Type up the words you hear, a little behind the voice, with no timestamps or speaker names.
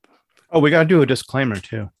Oh, we got to do a disclaimer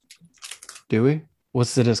too. Do we?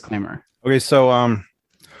 What's the disclaimer? Okay, so a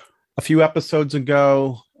few episodes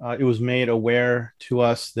ago, it was made aware to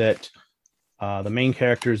us that the main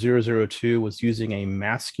character 002 was using a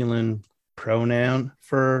masculine pronoun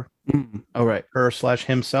for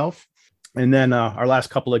her/himself. And then our last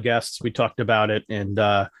couple of guests, we talked about it, and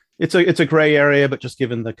it's a gray area, but just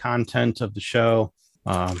given the content of the show,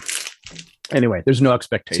 anyway, there's no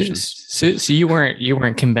expectations. So you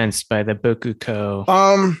weren't convinced by the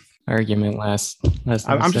Bokuko argument last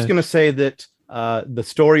I'm just gonna say that the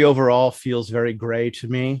story overall feels very gray to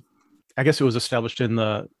me. I guess it was established in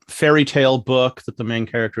the fairy tale book that the main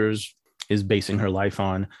character is basing her life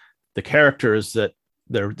on. The characters that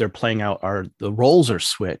they're playing out the roles are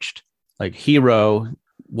switched. Like Hero,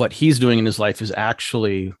 what he's doing in his life is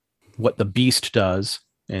actually what the Beast does,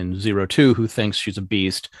 and 02, who thinks she's a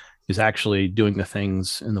beast, is actually doing the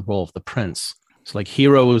things in the role of the prince. So like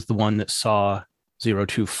Hero was the one that saw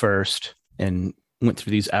 02 first and went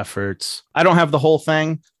through these efforts. I don't have the whole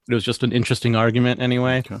thing. It was just an interesting argument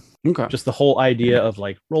anyway. Okay. Just the whole idea of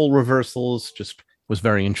like role reversals just was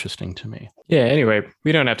very interesting to me. Yeah, anyway,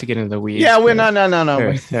 we don't have to get into the weeds. Yeah, we're no.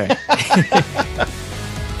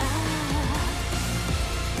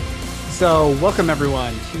 So welcome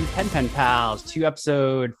everyone to Pen Pals, to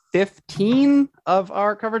episode 15 of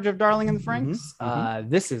our coverage of Darling in the Franxx.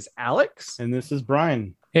 This is Alex. And this is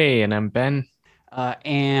Brian. Hey, and I'm Ben.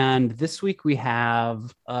 And this week we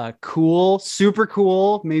have a cool, super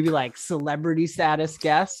cool, maybe like celebrity status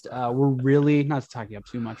guest. We're really, not to talk you up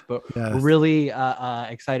too much, but we're really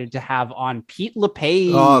excited to have on Pete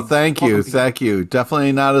LePage. Oh, thank you. Thank you.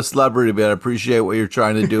 Definitely not a celebrity, but I appreciate what you're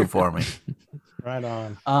trying to do for me. Right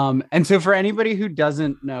on. And so for anybody who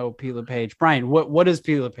doesn't know Pete LePage, Brian, what is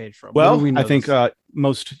Pete LePage from? Well, I think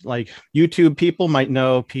most like YouTube people might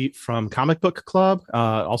know Pete from Comic Book Club,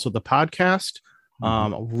 also the podcast.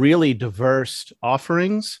 Really diverse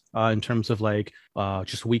offerings in terms of like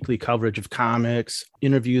just weekly coverage of comics,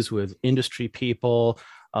 interviews with industry people,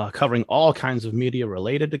 covering all kinds of media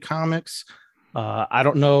related to comics. I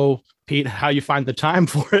don't know, Pete, how you find the time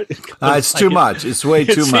for it. It's too much. It's way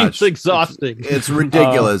too much. It's exhausting. It's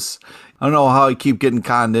ridiculous. I don't know how I keep getting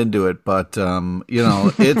conned into it, but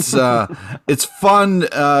it's fun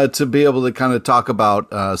to be able to kind of talk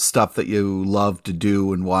about stuff that you love to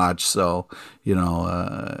do and watch. So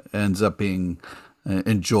ends up being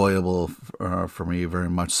enjoyable for me very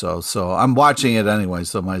much so. So I'm watching it anyway,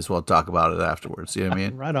 so might as well talk about it afterwards. You know what I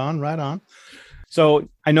mean? Right on. So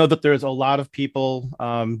I know that there's a lot of people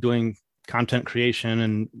doing content creation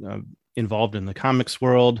and involved in the comics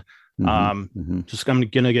world. Just I'm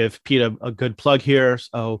going to give Pete a good plug here.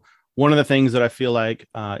 So one of the things that I feel like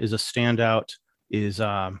is a standout is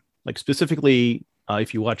like specifically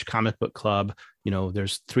if you watch Comic Book Club,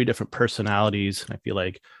 there's 3 different personalities. I feel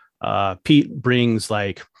like Pete brings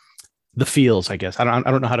like the feels, I guess. I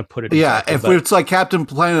don't know how to put it. Yeah, exactly, it's like Captain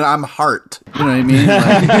Planet, I'm Heart. You know what I mean?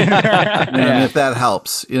 Like, if that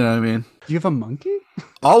helps, you know what I mean? Do you have a monkey?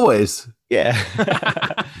 Always. Yeah.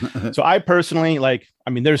 So I personally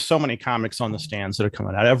there's so many comics on the stands that are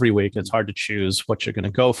coming out every week. It's hard to choose what you're going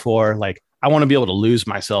to go for. Like, I want to be able to lose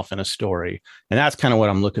myself in a story. And that's kind of what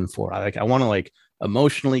I'm looking for. I want to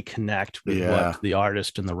emotionally connect with what the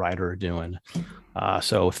artist and the writer are doing.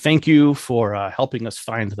 So thank you for helping us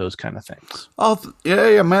find those kind of things. Oh,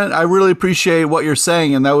 yeah, man. I really appreciate what you're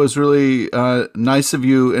saying. And that was really nice of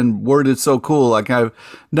you and worded so cool. Like, I've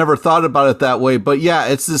never thought about it that way. But yeah,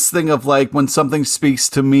 it's this thing of like when something speaks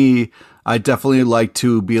to me, I definitely like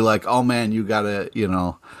to be like, oh, man, you got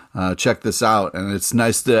to, check this out. And it's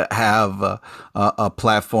nice to have a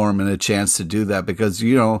platform and a chance to do that because,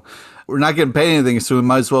 we're not getting paid anything, so we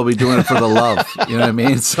might as well be doing it for the love. You know what I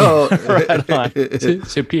mean? So,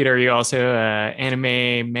 so Pete, are you also an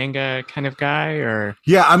anime manga kind of guy, or?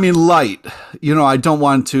 Yeah, I mean, light. I don't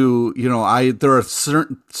want to. There are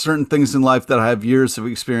certain things in life that I have years of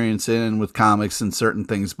experience in with comics and certain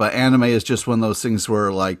things, but anime is just one of those things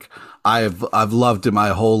where like I've loved it my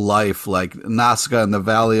whole life. Like Nazca and the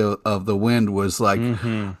Valley of the Wind was like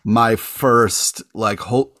my first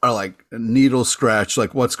needle scratch.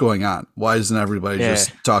 Like, what's going on? Why isn't everybody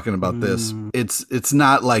just talking about this? It's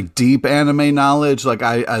not like deep anime knowledge. Like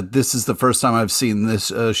I this is the first time I've seen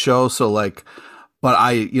this show. So like, but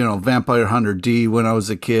Vampire Hunter D when I was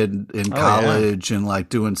a kid in college and like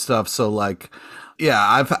doing stuff. So like.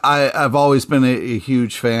 Yeah, I've always been a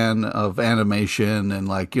huge fan of animation and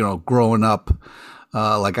like, growing up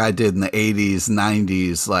like I did in the 80s,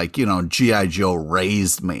 90s, like, G.I. Joe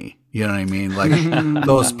raised me. You know what I mean? Like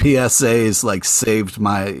those PSAs like saved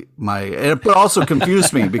my it also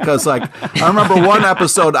confused me because like I remember one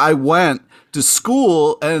episode I went to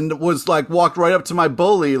school and was like walked right up to my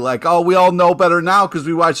bully like, oh, we all know better now because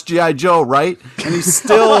we watched G.I. Joe, right? And he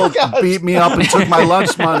still beat me up and took my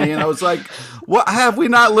lunch money, and I was like, what, have we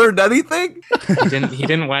not learned anything? He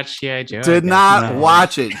didn't watch G.I. Joe. Did not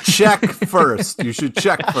watch it. Check first. You should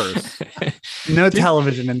check first. No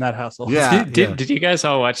television in that household. Yeah. Did you guys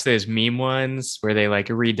all watch those meme ones where they like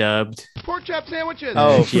redubbed Pork chop sandwiches.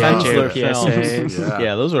 Oh, G.I. Joe Fensler PSAs? films.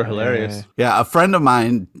 Yeah, those are hilarious. Yeah, a friend of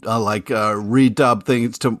mine redub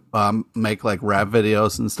things to make like rap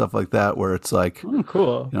videos and stuff like that, where it's like, Oh,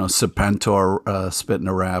 cool. you know, Serpentor spitting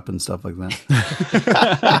a rap and stuff like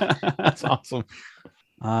that. That's awesome.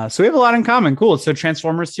 So we have a lot in common. Cool. So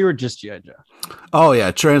Transformers 2 or just G.I. Joe? Oh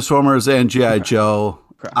yeah, Transformers and G.I. Joe.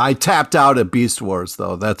 Okay. I tapped out at Beast Wars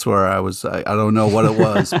though. That's where I was. I don't know what it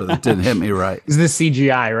was, but it didn't hit me right. Is this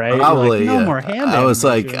CGI, right? Probably. Like, no more hand I was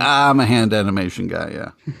animation. like, I'm a hand animation guy.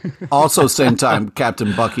 Yeah. Also, same time,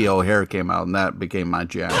 Captain Bucky O'Hare came out, and that became my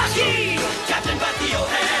jam. So. Captain Bucky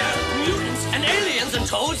O'Hare, mutants and aliens and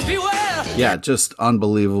toads beware. Yeah, just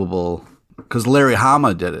unbelievable. Because Larry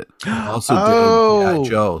Hama did it. Also did G.I.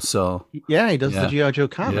 Joe. So yeah, he does the G.I. Joe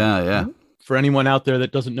comic. Yeah. For anyone out there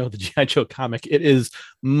that doesn't know the G.I. Joe comic, it is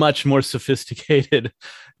much more sophisticated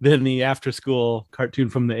than the after school cartoon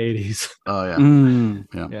from the 80s. Oh,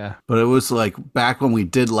 yeah. Yeah. But it was like back when we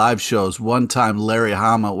did live shows, one time Larry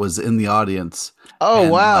Hama was in the audience. Oh,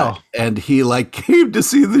 wow. And he like came to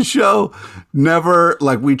see the show. Never,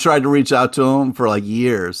 like we tried to reach out to him for like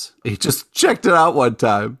years. He just checked it out one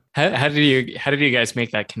time. How did you guys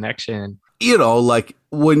make that connection? You know, like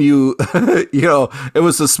when you, you know, it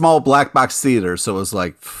was a small black box theater. So it was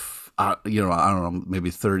like, you know, I don't know, maybe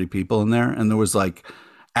 30 people in there. And there was like,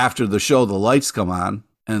 after the show, the lights come on.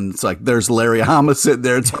 And it's like, there's Larry Hama sitting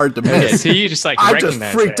there. It's hard to miss. Yeah, so you just like, I just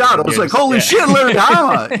freaked out. I was like, holy shit, Larry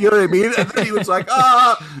Hama. You know what I mean? And then he was like,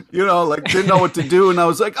 you know, like didn't know what to do. And I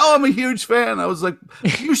was like, oh, I'm a huge fan. I was like,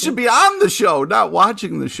 you should be on the show, not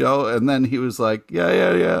watching the show. And then he was like,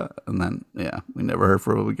 yeah. And then, we never heard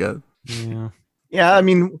from him again. Yeah. I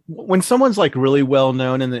mean, when someone's like really well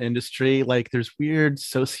known in the industry, like there's weird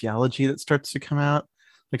sociology that starts to come out.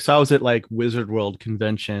 Like, so I was at like Wizard World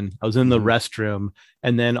convention. I was in the restroom,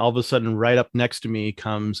 and then all of a sudden, right up next to me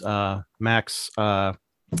comes Max, the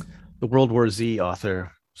World War Z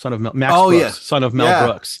author, son of Mel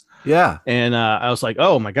Brooks. Yeah. And I was like,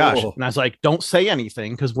 oh my gosh. And I was like, don't say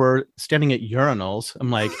anything because we're standing at urinals. I'm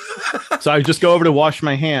like, so I just go over to wash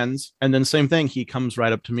my hands. And then same thing. He comes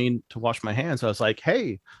right up to me to wash my hands. I was like,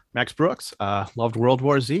 hey, Max Brooks, loved World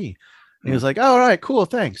War Z. And he was like, oh, all right, cool.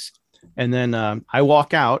 Thanks. And then I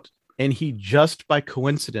walk out, and he just by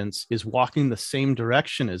coincidence is walking the same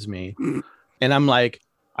direction as me. And I'm like,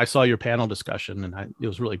 I saw your panel discussion, and it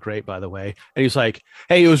was really great, by the way. And he's like,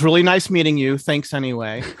 hey, it was really nice meeting you. Thanks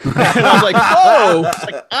anyway. And I was like, whoa,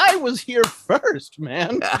 like, I was here first,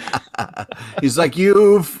 man. He's like,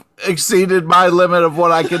 you've exceeded my limit of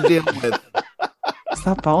what I can deal with.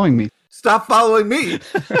 Stop following me. Stop following me.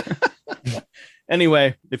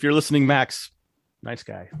 Anyway, if you're listening, Max, nice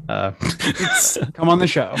guy. Come on the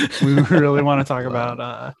show. We really want to talk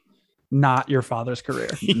about not your father's career.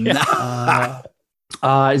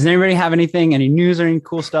 Does anybody have any news or any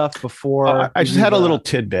cool stuff before? I just had a little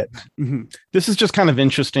tidbit. Mm-hmm. This is just kind of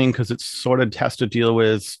interesting because it sort of has to deal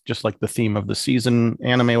with just like the theme of the season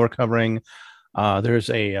anime we're covering. There's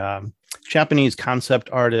a Japanese concept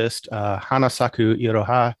artist, Hanasaku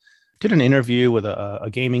Iroha, did an interview with a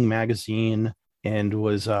gaming magazine and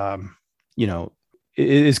was,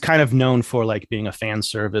 is kind of known for like being a fan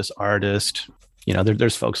service artist. You know,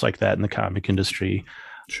 there's folks like that in the comic industry.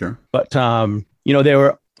 Sure. But, they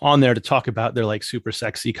were on there to talk about their like super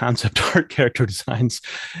sexy concept art character designs.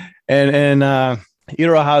 And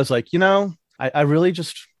Iroha was like, I really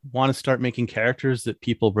just want to start making characters that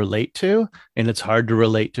people relate to. And it's hard to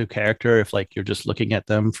relate to a character if like you're just looking at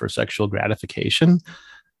them for sexual gratification.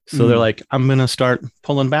 So they're like, I'm going to start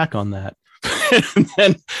pulling back on that. And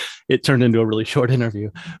then it turned into a really short interview.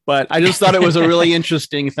 But I just thought it was a really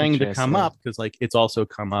interesting thing to come up because like it's also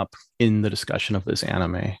come up in the discussion of this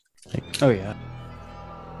anime. Oh, yeah.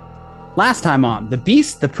 Last time on The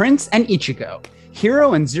Beast, the Prince, and Ichigo.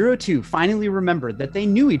 Hiro and Zero Two finally remembered that they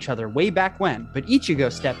knew each other way back when, but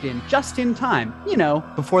Ichigo stepped in just in time,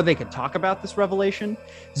 before they could talk about this revelation.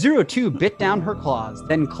 Zero Two bit down her claws,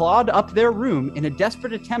 then clawed up their room in a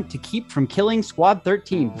desperate attempt to keep from killing Squad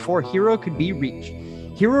 13 before Hiro could be reached.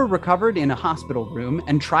 Hiro recovered in a hospital room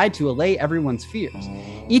and tried to allay everyone's fears.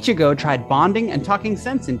 Ichigo tried bonding and talking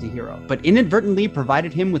sense into Hiro, but inadvertently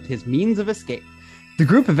provided him with his means of escape. The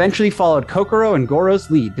group eventually followed Kokoro and Goro's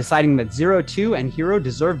lead, deciding that Zero Two and Hiro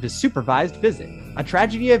deserved a supervised visit. A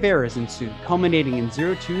tragedy of errors ensued, culminating in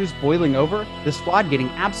Zero Two's boiling over, the squad getting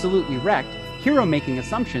absolutely wrecked, Hiro making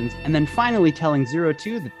assumptions, and then finally telling Zero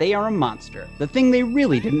Two that they are a monster, the thing they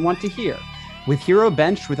really didn't want to hear. With Hiro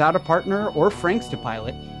benched without a partner or Franks to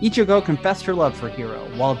pilot, Ichigo confessed her love for Hiro,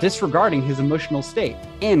 while disregarding his emotional state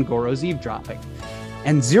and Goro's eavesdropping.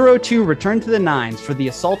 And Zero Two returned to the Nines for the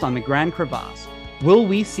assault on the Grand Crevasse. Will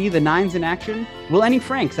we see the Nines in action? Will any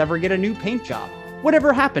Franks ever get a new paint job?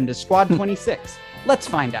 Whatever happened to Squad 26? Let's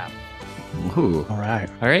find out. Ooh. All right.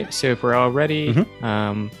 All right. So if we're all ready,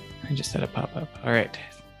 I just had a pop up. All right.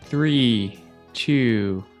 3,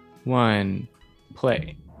 2, 1,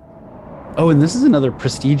 play. Oh, and this is another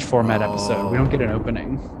prestige format episode. We don't get an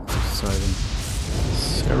opening. Exciting.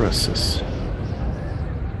 Cerasis.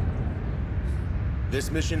 This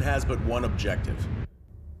mission has but one objective.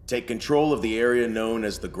 Take control of the area known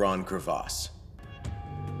as the Grand Crevasse.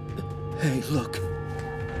 Hey, look.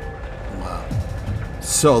 Wow.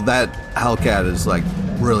 So that Hellcat is like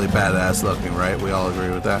really badass looking, right? We all agree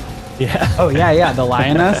with that? Yeah. Oh, yeah. The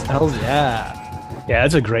lioness? Hells yeah. Yeah,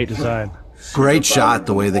 it's a great design. Great shot,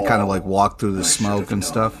 the way they kind of like walk through the smoke and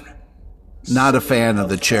stuff. Not a fan of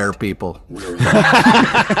the chair people.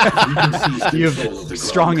 You have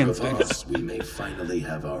strong instincts. We may finally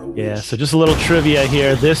have our wish. Yeah, so just a little trivia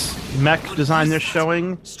here. This mech design they're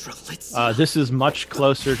showing, this is much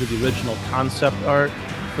closer to the original concept art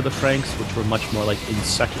for the Franks, which were much more like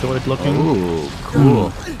insectoid looking. Ooh,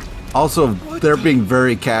 cool. Also, they're being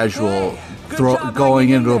very casual, going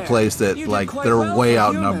into a place that like they're way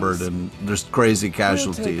outnumbered and there's crazy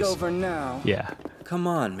casualties. Yeah. Come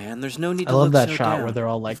on, man. There's no need to I love look that so shot down. where they're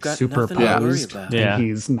all like You've got superposed. nothing to worry about. Yeah. And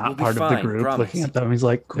he's not You'll be part of the fine, group. promise. Looking at them, he's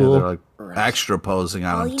like, Yeah, cool. they're like extra posing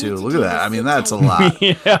on All him you too. need to Look do at that. is I mean, sit that's a tight. lot.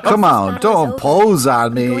 Yeah. Come on, don't pose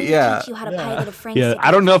on me. Yeah. Yeah,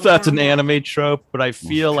 I don't know if that's an anime trope, but I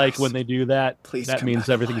feel like when they do that, Please that come means back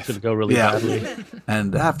to everything's life. going to go really Yeah. badly.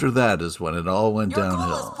 And after that is when it all went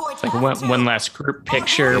downhill. It's like one last group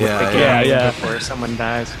picture with Yeah, the yeah. gang Yeah. before someone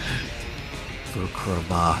dies. For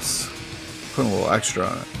crevasse. Put a little extra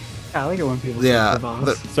on it. I like it when people Yeah. say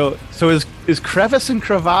crevasse. So is crevice and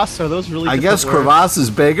crevasse, are those really I different guess words? crevasse is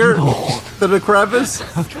bigger than a crevice.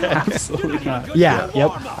 Absolutely not. Yeah,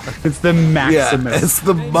 yep. It's the Yeah, maximum. it's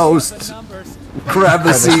the most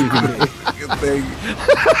crevasse-y thing.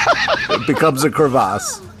 It becomes a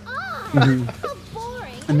crevasse.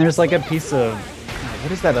 And there's like a piece of,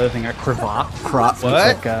 what is that other thing? A cravat? What?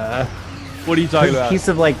 Like a What are you talking about? piece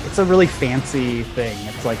of like, it's a really fancy thing.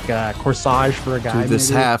 It's like a corsage for a guy. Dude, this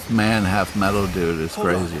maybe. half man, half metal dude is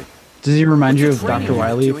crazy. Does he remind you of Dr.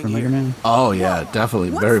 Wily from Mega Man? Oh yeah, definitely,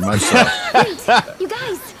 very much so. You guys,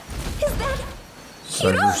 is that So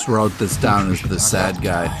I just wrote this down as the sad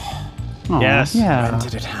guy. Aw, Yes. Yeah.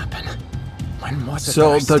 Did it happen? When was it? So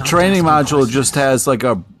that I the stopped training asking module questions? just has like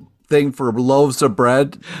a thing for loaves of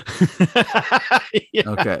bread. Yeah.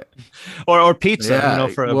 Okay, Or pizza, Yeah, you know,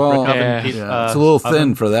 for a well, brick oven yeah. pizza. yeah, it's a little thin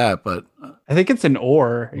oven. for that, but I think it's an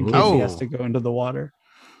ore in case Oh. he has to go into the water.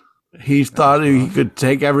 he thought he could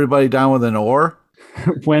take everybody down with an oar.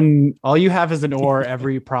 When all you have is an ore,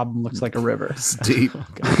 every problem looks like a river. It's deep.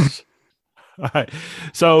 All right.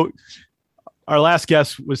 So our last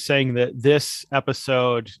guest was saying that this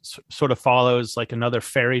episode sort of follows like another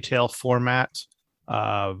fairy tale format,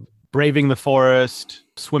 braving the forest,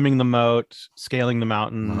 swimming the moat, scaling the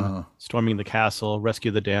mountain, Wow. storming the castle,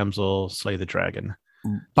 rescue the damsel, slay the dragon.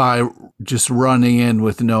 By just running in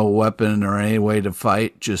with no weapon or any way to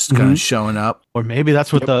fight, just kind of showing up. Or maybe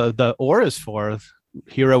that's what the oar is for.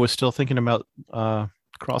 Hero was still thinking about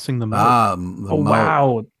crossing the moat. The Oh moat.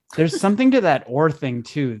 wow. There's something to that ore thing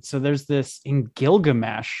too. So there's this in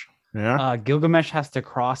Gilgamesh. Yeah. Gilgamesh has to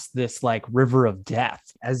cross this like river of death.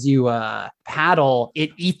 As you paddle, it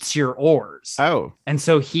eats your oars. Oh. And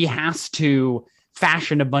so he has to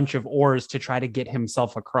fashion a bunch of oars to try to get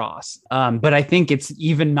himself across. But I think it's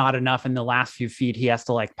even not enough. In the last few feet, he has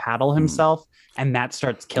to like paddle himself, and that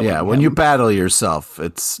starts killing Yeah, him. when you battle yourself,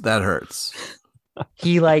 that hurts.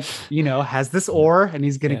 He like, has this oar, and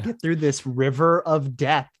he's gonna Yeah. get through this river of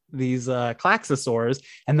death, these Klaxosaurs,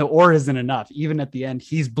 and the oar isn't enough. Even at the end,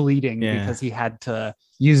 he's bleeding Yeah. because he had to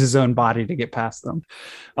use his own body to get past them.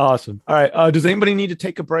 Awesome. All right. Does anybody need to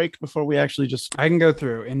take a break before we actually just... I can go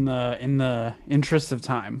through in the interest of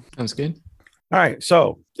time. Sounds good. All right.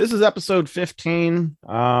 So this is episode 15.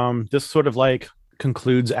 This sort of like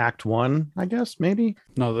concludes Act 1, I guess, maybe.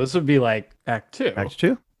 No, this would be like Act 2. Act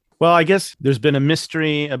 2. Well, I guess there's been a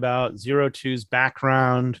mystery about Zero Two's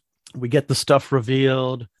background. We get the stuff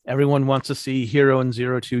revealed. Everyone wants to see Hero and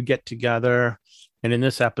Zero Two get together. And in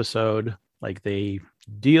this episode, like, they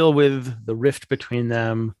deal with the rift between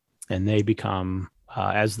them, and they become,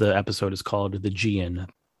 as the episode is called, the Gean.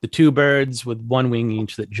 The two birds with one wing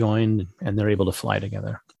each that join, and they're able to fly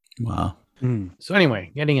together. Wow. So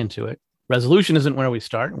anyway, getting into it. Resolution isn't where we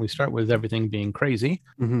start. We start with everything being crazy.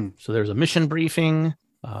 So there's a mission briefing.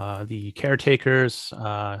 The caretakers,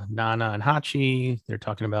 Nana and Hachi, they're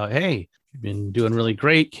talking about, hey, you've been doing really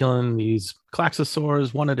great killing these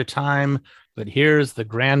Klaxosaurs one at a time, but here's the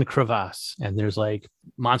Grand Crevasse, and there's like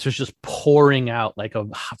monsters just pouring out like a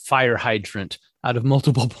fire hydrant out of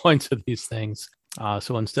multiple points of these things.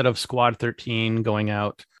 So instead of Squad 13 going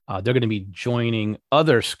out, they're going to be joining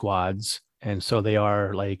other squads, and so they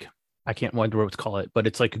are like, I can't remember what to call it, but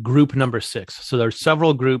it's like group number 6. So there's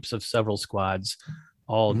several groups of several squads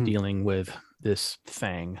all dealing with this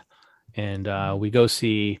thing. And we go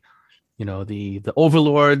see, the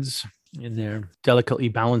overlords in their delicately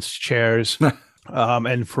balanced chairs.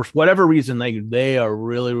 And for whatever reason, they are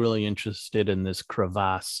really, really interested in this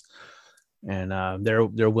crevasse. And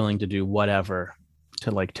they're willing to do whatever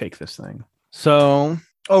to like take this thing. So...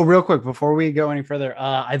 Oh, real quick, before we go any further,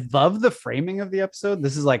 I love the framing of the episode.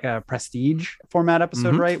 This is like a prestige format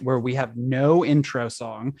episode, right? Where we have no intro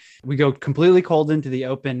song. We go completely cold into the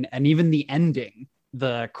open, and even the ending,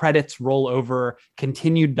 the credits roll over,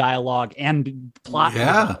 continued dialogue and plot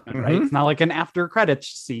development, right? It's not like an after credits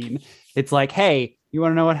scene. It's like, hey, you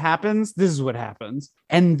want to know what happens? This is what happens.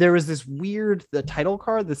 And there was this the title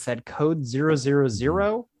card that said code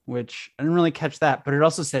 000, which I didn't really catch that, but it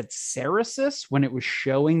also said Cerasis when it was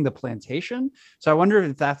showing the plantation. So I wonder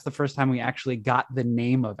if that's the first time we actually got the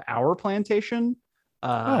name of our plantation,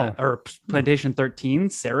 or Plantation 13,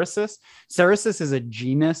 Cerasis. Cerasis is a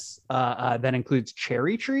genus that includes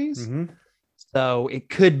cherry trees. So it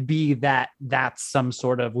could be that's some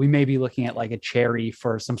sort of, we may be looking at like a cherry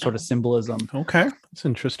for some sort of symbolism. Okay, that's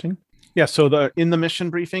interesting. Yeah, so in the mission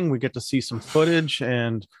briefing, we get to see some footage,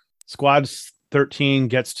 and Squads 13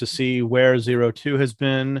 gets to see where 02 has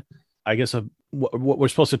been. I guess what we're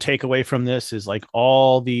supposed to take away from this is like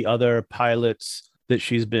all the other pilots that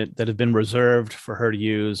have been reserved for her to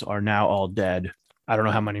use are now all dead. I don't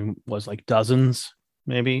know how many was, like dozens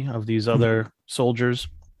maybe of these other soldiers.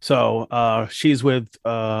 So she's with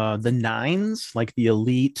the Nines, like the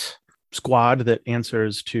elite squad that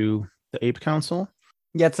answers to the Ape Council.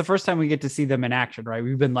 Yeah, it's the first time we get to see them in action, right?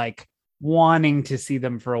 We've been like wanting to see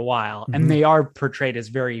them for a while, and they are portrayed as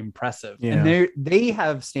very impressive. And they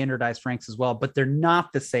have standardized Franks as well, but they're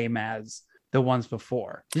not the same as the ones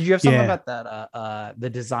before. Did you have something about that the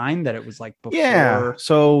design, that it was like before?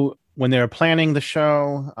 So when they were planning the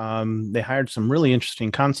show, they hired some really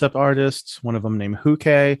interesting concept artists, one of them named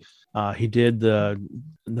Huke. He did the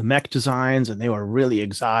mech designs, and they were really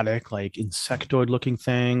exotic, like insectoid looking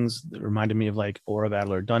things that reminded me of like Aura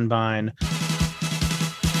Battler Dunbine.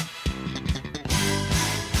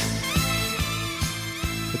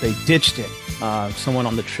 They ditched it. Someone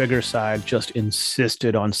on the Trigger side just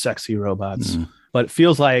insisted on sexy robots. But it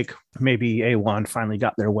feels like maybe A1 finally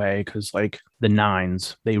got their way, because like the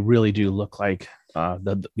Nines, they really do look like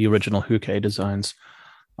the original Huke designs.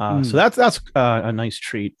 So that's a nice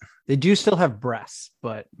treat. They do still have breasts,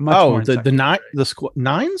 but much more the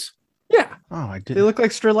Nines? Yeah. Oh, I did. They look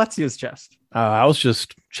like Streletshia's chest. I was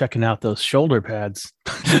just checking out those shoulder pads.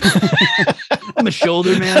 I'm a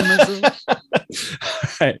shoulder man.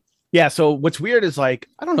 Right. Yeah. So what's weird is, like,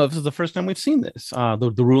 I don't know if this is the first time we've seen this.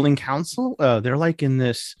 The ruling council, they're like in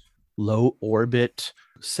this low orbit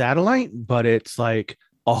satellite, but it's like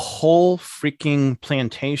a whole freaking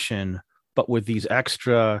plantation, but with these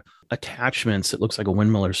extra attachments. It looks like a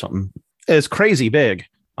windmill or something. It's crazy big.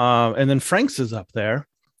 And then Franks is up there.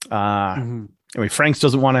 Anyway, Franks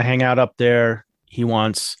doesn't want to hang out up there. He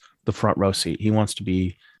wants the front row seat. He wants to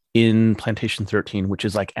be in Plantation 13, which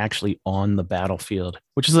is like actually on the battlefield,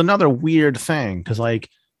 which is another weird thing, because like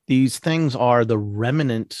these things are the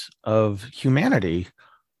remnant of humanity.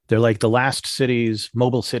 They're like the last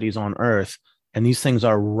mobile cities on Earth, and these things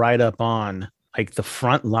are right up on like the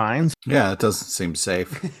front lines. Yeah, it doesn't seem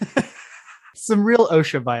safe. Some real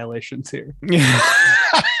OSHA violations here.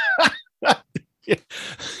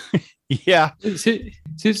 Yeah.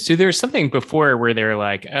 So there's something before where they're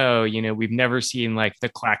like, oh, we've never seen like the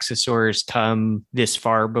Klaxosaurs come this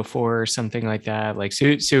far before, or something like that. Like,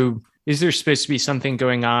 so is there supposed to be something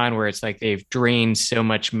going on where it's like they've drained so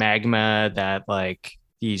much magma that like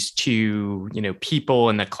these two, people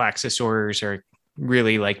and the Klaxosaurs are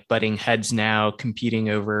really like butting heads now, competing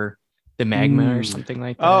over the magma or something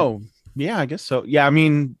like that. Oh, yeah, I guess so. Yeah, I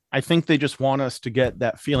mean, I think they just want us to get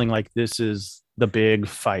that feeling like this is the big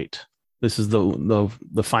fight. This is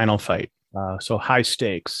the final fight. So high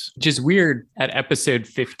stakes. Which is weird at episode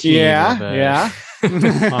 15. Yeah. 24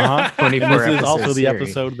 This is also the series.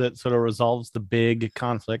 episode that sort of resolves the big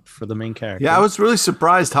conflict for the main character. Yeah, I was really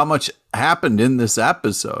surprised how much happened in this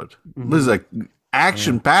episode. It was like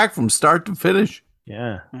action packed from start to finish.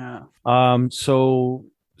 Yeah. Yeah. So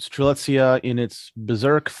Strelitzia in its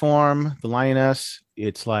berserk form, the lioness,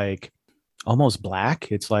 it's like almost black.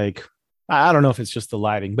 It's like, I don't know if it's just the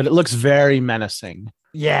lighting, but it looks very menacing.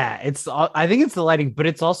 Yeah, I think it's the lighting, but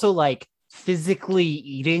it's also like physically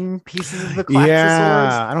eating pieces of the Klaxosaurs.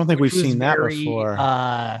 Yeah, I don't think we've which was seen that very, before.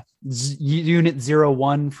 Unit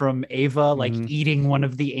 01 from Ava, like eating one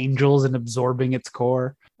of the angels and absorbing its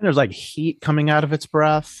core. And there's like heat coming out of its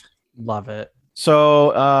breath. Love it.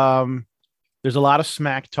 So there's a lot of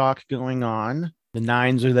smack talk going on. The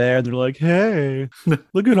Nines are there. They're like, hey,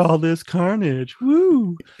 look at all this carnage.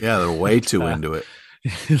 Woo. Yeah, they're way too into it.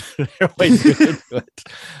 They're way too into it.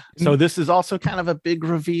 So this is also kind of a big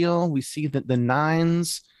reveal. We see that the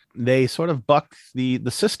Nines, they sort of buck the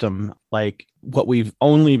system. Like what we've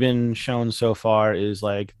only been shown so far is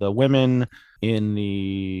like the women in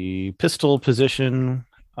the pistol position,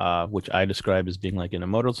 which I describe as being like in a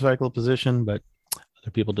motorcycle position, but other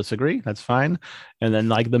people disagree. That's fine. And then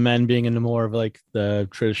like the men being in more of like the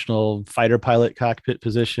traditional fighter pilot cockpit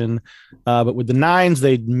position. But with the Nines,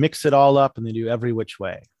 they mix it all up and they do every which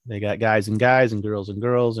way. They got guys and girls and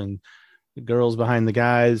girls behind the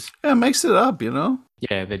guys. Yeah, mix it up, you know?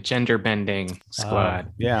 Yeah, the gender bending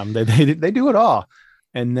squad. Yeah, they do it all.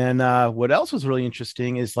 And then what else was really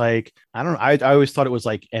interesting is like, I don't know, I always thought it was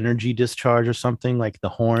like energy discharge or something, like the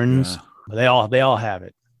horns. Yeah. They all have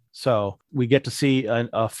it. So we get to see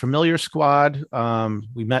a familiar squad.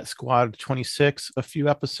 We met Squad 26 a few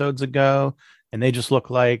episodes ago, and they just look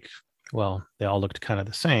like, well, they all looked kind of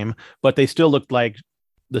the same, but they still looked like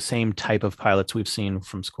the same type of pilots we've seen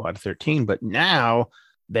from Squad 13. But now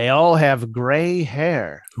they all have gray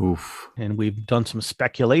hair. Oof. And we've done some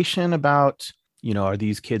speculation about, you know, are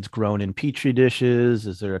these kids grown in petri dishes?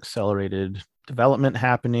 Is there accelerated development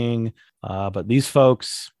happening? But these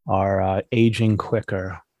folks are aging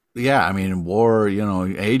quicker. Yeah, I mean, war, you know,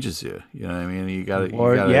 ages you. You know what I mean? You got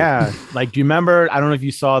to. Yeah. Like, do you remember? I don't know if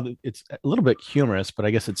you saw, it's a little bit humorous, but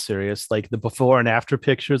I guess it's serious. Like the before and after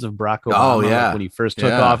pictures of Barack Obama like when he first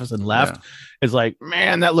took office and left. It's like,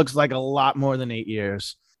 man, that looks like a lot more than 8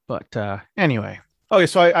 years. But anyway. Okay,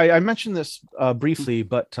 so I mentioned this briefly,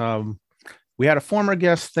 but we had a former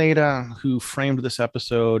guest, Theta, who framed this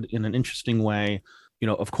episode in an interesting way. You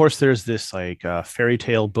know, of course, there's this like fairy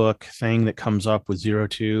tale book thing that comes up with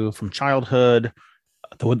 02 from childhood.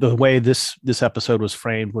 The way this episode was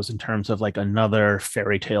framed was in terms of like another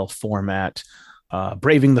fairy tale format,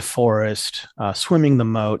 braving the forest, swimming the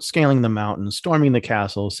moat, scaling the mountain, storming the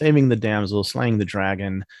castle, saving the damsel, slaying the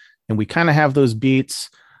dragon. And we kind of have those beats.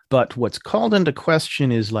 But what's called into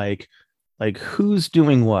question is like who's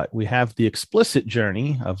doing what? We have the explicit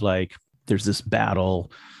journey of like, there's this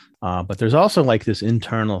battle. But there's also like this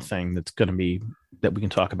internal thing that's going to be that we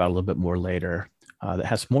can talk about a little bit more later that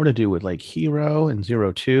has more to do with like Hero and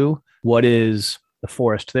 02. What is the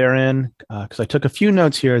forest they're in? Because I took a few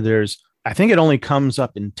notes here. I think it only comes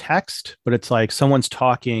up in text, but it's like someone's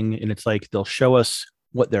talking and it's like they'll show us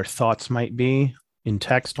what their thoughts might be in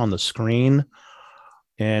text on the screen.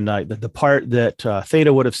 And the part that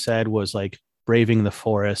Theta would have said was like braving the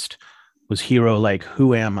forest was Hero like,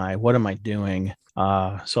 who am I? What am I doing?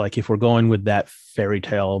 So like if we're going with that fairy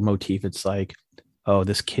tale motif, it's like, oh,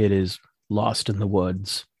 this kid is lost in the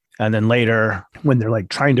woods. And then later when they're like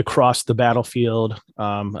trying to cross the battlefield,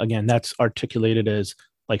 again, that's articulated as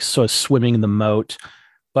like so swimming the moat,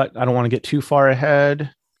 but I don't want to get too far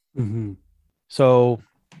ahead. Mm-hmm. So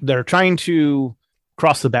they're trying to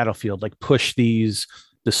cross the battlefield, like push the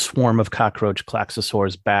swarm of cockroach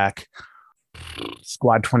Klaxosaurs back.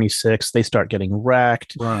 Squad 26, they start getting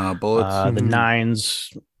wrecked. Running out of bullets. The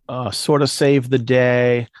Nines sort of save the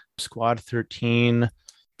day. Squad 13,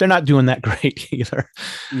 they're not doing that great either.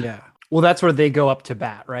 Yeah. Well, that's where they go up to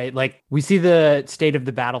bat, right? Like we see the state of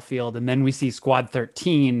the battlefield, and then we see Squad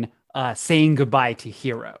 13 saying goodbye to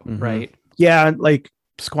Hero, right? Yeah, like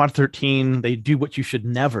Squad 13, they do what you should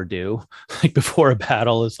never do. Like before a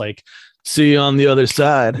battle is like, see you on the other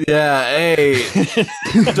side. Yeah, hey,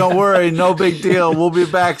 don't worry, no big deal. We'll be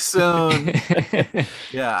back soon.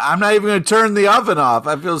 Yeah, I'm not even going to turn the oven off.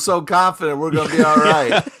 I feel so confident we're going to be all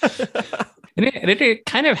right. And it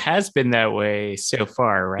kind of has been that way so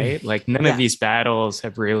far, right? Like none of these battles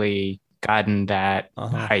have really gotten that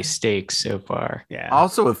high stakes so far. Yeah.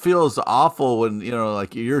 Also, it feels awful when,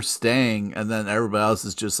 like you're staying and then everybody else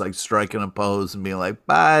is just like striking a pose and being like,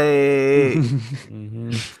 bye.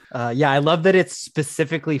 I love that it's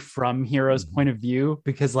specifically from Hero's point of view,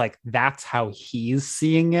 because like that's how he's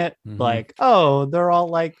seeing it. Like, oh, they're all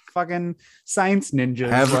like fucking science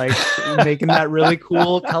ninjas, like making that really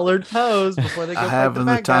cool colored pose before they go having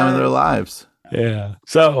the time of their lives. Yeah.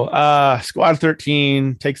 So Squad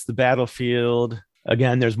 13 takes the battlefield.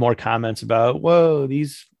 Again, there's more comments about, whoa,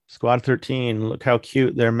 these Squad 13, look how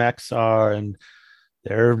cute their mechs are, and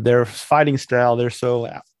their fighting style, they're so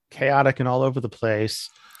chaotic and all over the place.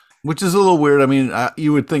 Which is a little weird. I mean,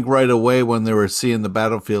 you would think right away when they were seeing the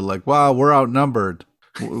battlefield, like, wow, we're outnumbered.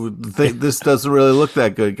 This doesn't really look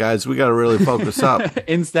that good, guys. We got to really focus up.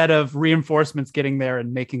 Instead of reinforcements getting there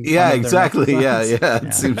and making fun of exactly. Their yeah.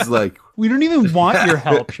 It seems like we don't even want your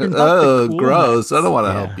help. You're not oh, cool gross! mess. I don't want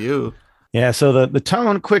to help you. Yeah. So the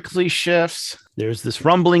tone quickly shifts. There's this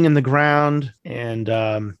rumbling in the ground, and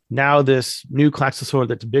now this new Klaxosaur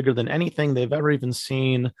that's bigger than anything they've ever even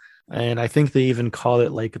seen. And I think they even call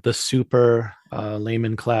it like the super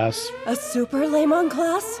layman class. A super layman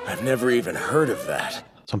class? I've never even heard of that.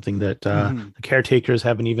 Something that the caretakers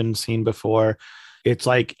haven't even seen before. It's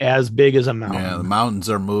like as big as a mountain. Yeah, the mountains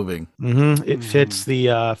are moving. It fits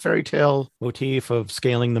the fairy tale motif of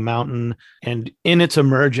scaling the mountain. And in its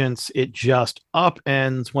emergence, it just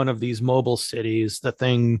upends one of these mobile cities. The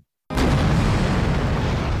thing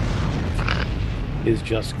is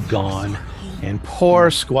just gone. And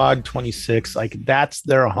poor Squad 26, like that's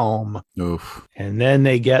their home. Oof. And then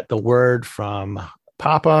they get the word from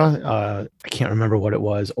Papa. I can't remember what it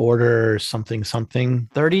was. Order something.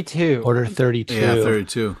 32. Order 32. Yeah,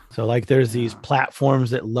 32. So like there's these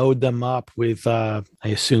platforms that load them up with, I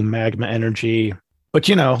assume, magma energy. But,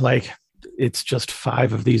 like it's just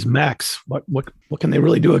 5 of these mechs. What can they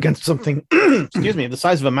really do against something, excuse me, the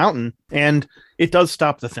size of a mountain? And it does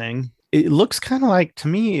stop the thing. It looks kind of like, to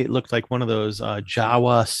me, it looked like one of those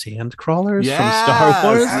Jawa sand crawlers from Star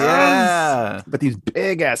Wars. Yeah. But these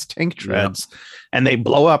big ass tank treads, and they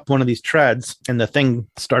blow up one of these treads, and the thing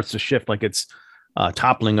starts to shift like it's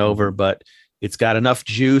toppling over, but it's got enough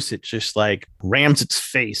juice. It just like rams its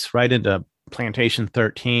face right into Plantation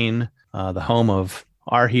 13, the home of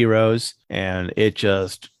our heroes, and it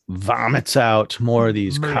just vomits out more of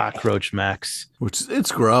these cockroach mechs. Which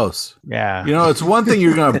it's gross. Yeah. It's one thing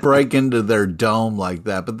you're going to break into their dome like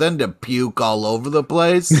that, but then to puke all over the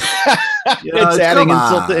place. It's adding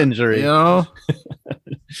insult to injury.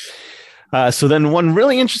 So then one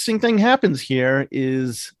really interesting thing happens here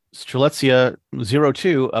is Strelitzia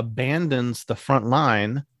 02 abandons the front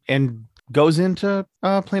line and goes into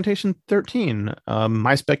Plantation 13.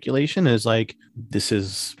 My speculation is like, this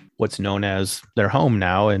is what's known as their home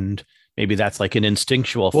now, and maybe that's like an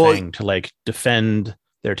instinctual thing to like defend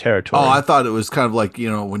their territory. Oh, I thought it was kind of like,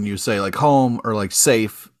 when you say like home or like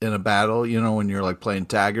safe in a battle, when you're like playing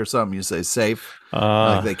tag or something, you say safe.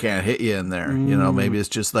 Like they can't hit you in there. Maybe it's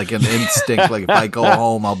just like an instinct. Like if I go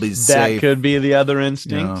home, I'll be safe. That could be the other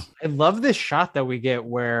instinct. I love this shot that we get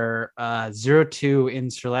where 02 in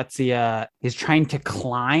Strelitzia is trying to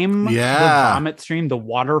climb the vomit stream, the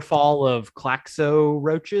waterfall of Klaxo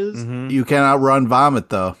roaches. You cannot run vomit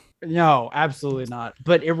though. No, absolutely not.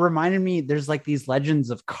 But it reminded me, there's like these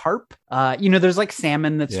legends of carp. There's like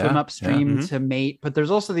salmon that swim upstream to mate, but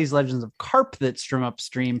there's also these legends of carp that swim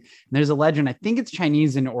upstream. And there's a legend, I think it's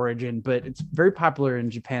Chinese in origin, but it's very popular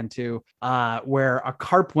in Japan too, where a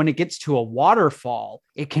carp, when it gets to a waterfall,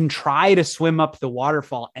 it can try to swim up the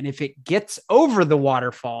waterfall. And if it gets over the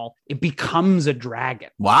waterfall, it becomes a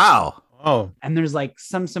dragon. Wow. Oh, and there's like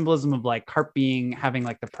some symbolism of like carp having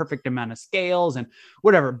like the perfect amount of scales and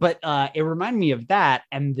whatever. But it reminded me of that.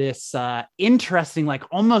 And this interesting, like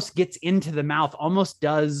almost gets into the mouth, almost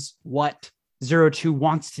does what 02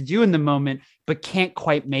 wants to do in the moment, but can't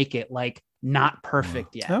quite make it, like not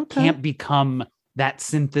perfect yet. Okay. Can't become that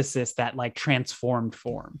synthesis, that like transformed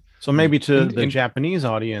form. So maybe to the Japanese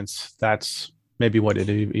audience, that's maybe what it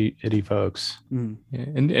evokes. Yeah,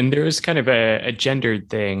 and there is kind of a gendered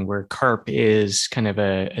thing where carp is kind of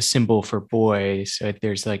a symbol for boys. So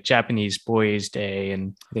there's like Japanese Boys Day,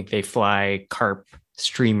 and I think they fly carp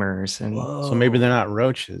streamers. And so maybe they're not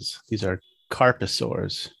roaches. These are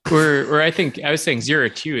carposaurs. Or I think I was saying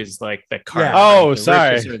 02 is like the carp. Yeah. Oh, the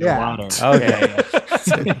sorry. The water. Okay.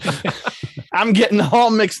 I'm getting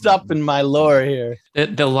all mixed up in my lore here.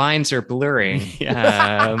 The lines are blurring.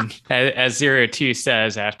 Yeah. As Zero Two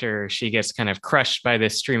says after she gets kind of crushed by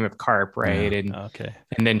this stream of carp, right? Yeah.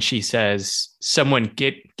 And then she says, "Someone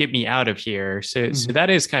get me out of here." So that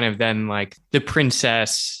is kind of then like the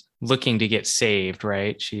princess looking to get saved,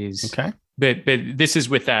 right? She's okay. But this is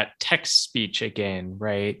with that text speech again,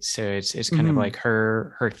 right? So it's kind of like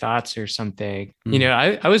her thoughts or something. You know,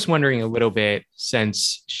 I was wondering a little bit,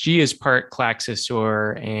 since she is part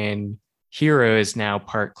Klaxosaur and Hero is now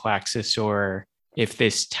part Klaxosaur, if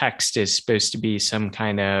this text is supposed to be some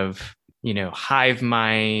kind of, you know, hive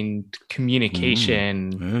mind communication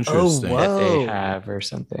that they have or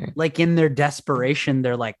something. Like in their desperation,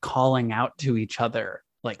 they're like calling out to each other,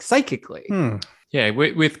 like psychically. Yeah,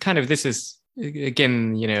 with kind of, this is,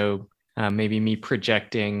 again, you know, maybe me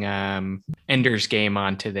projecting Ender's Game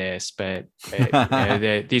onto this, but you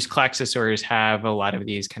know, these Klaxosaurs have a lot of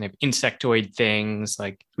these kind of insectoid things.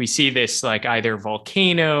 Like we see this like either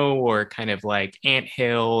volcano or kind of like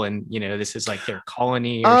anthill, and you know, this is like their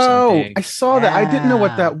colony or something. I saw that. I didn't know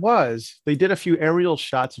what that was. They did a few aerial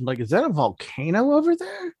shots. I'm like, is that a volcano over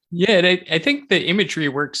there? Yeah, and I think the imagery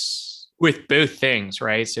works with both things,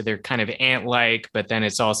 right? So they're kind of ant-like, but then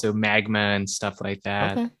it's also magma and stuff like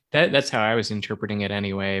that. Okay. That's how I was interpreting it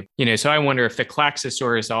anyway. You know, so I wonder if the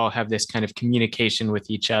Klaxosaurs all have this kind of communication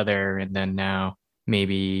with each other, and then now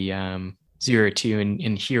maybe Zero Two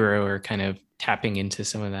and Hero are kind of tapping into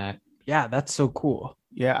some of that. Yeah, that's so cool.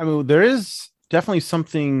 Yeah, I mean, there is definitely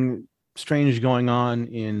something strange going on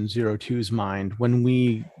in Zero Two's mind when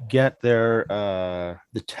we get there.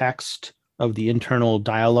 The text of the internal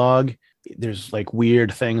dialogue, there's like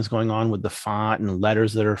weird things going on with the font and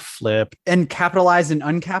letters that are flipped and capitalized and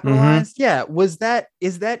uncapitalized. Yeah.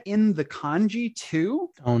 Is that in the kanji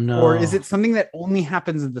too? Oh no. Or is it something that only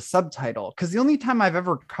happens in the subtitle? Because the only time I've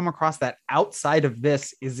ever come across that outside of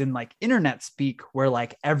this is in like internet speak, where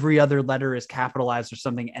like every other letter is capitalized or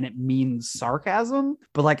something and it means sarcasm.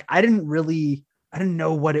 But like I didn't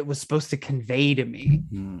know what it was supposed to convey to me.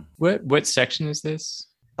 What section is this?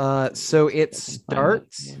 So it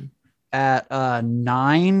starts at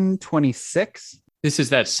 9:26. This is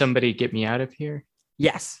that somebody get me out of here.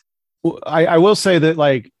 Yes. Well, I will say that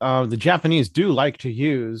like the Japanese do like to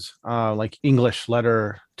use like English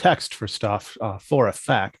letter text for stuff for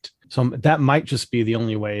effect. So that might just be the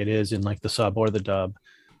only way it is in like the sub or the dub.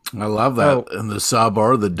 I love that in the sub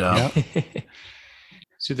or the dub. Yep.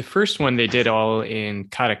 So the first one they did all in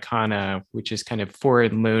katakana, which is kind of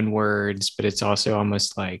foreign loan words, but it's also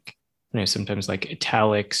almost like, you know, sometimes like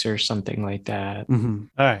italics or something like that. All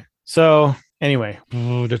right. So anyway,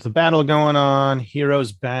 there's a battle going on.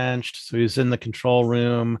 Hero's benched. So he's in the control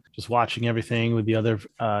room, just watching everything with the other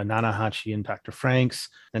Nanahachi and Dr. Franks.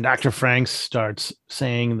 And Dr. Franks starts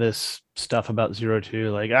saying this stuff about Zero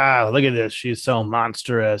Two, like, look at this. She's so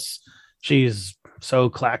monstrous. She's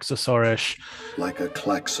so Klaxosaurish. Like a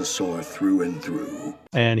Klaxosaur through and through.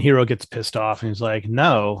 And Hero gets pissed off and he's like,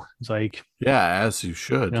 no. He's like, yeah, as you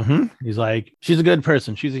should. He's like, she's a good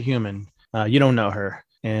person. She's a human. You don't know her.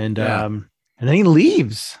 And then he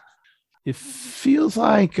leaves. It feels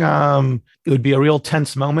like it would be a real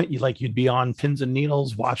tense moment. You'd be on pins and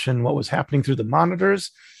needles watching what was happening through the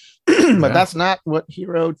monitors. But that's not what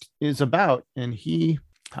Hero is about. And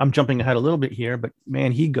I'm jumping ahead a little bit here, but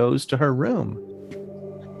man, he goes to her room.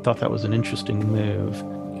 Thought that was an interesting move.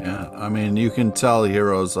 Yeah, I mean, you can tell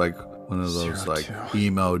Hero's like one of those like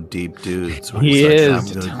emo deep dudes. He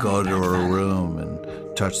is. I'm gonna go to her room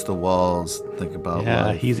and touch the walls, think about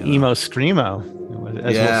life. He's emo screamo,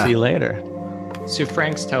 as we'll see later. So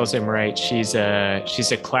Franks tells him, right, she's a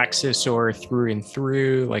Klaxosaur through and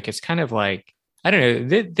through. Like it's kind of like, I don't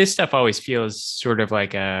know. This stuff always feels sort of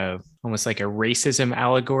like almost like a racism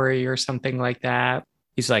allegory or something like that.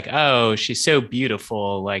 He's like, oh, she's so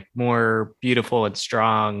beautiful, like more beautiful and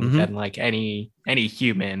strong than like any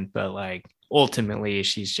human, but like ultimately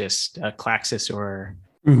she's just a Klaxosaur.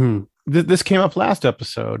 This came up last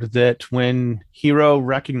episode that when Hero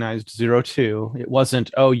recognized Zero Two, it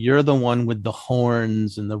wasn't, oh, you're the one with the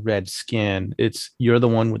horns and the red skin. It's you're the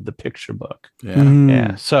one with the picture book.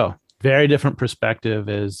 Yeah. So very different perspective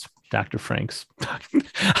is Dr. Franks.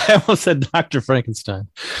 I almost said Dr. Frankenstein.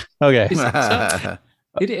 Okay.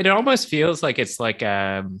 It almost feels like it's like he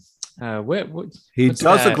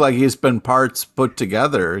does look like he's been parts put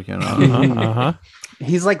together, you know.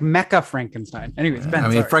 He's like Mecha Frankenstein. Anyways, Ben, I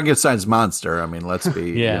mean, Frankenstein's monster. I mean, let's be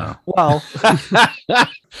you know. Well,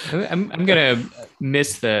 I'm gonna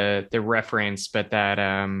miss the reference, but that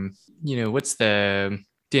you know, what's the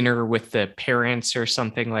dinner with the parents or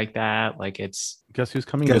something like that. Like it's Guess who's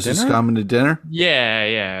coming Guess to who's dinner? coming to dinner?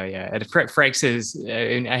 yeah. And Frank says,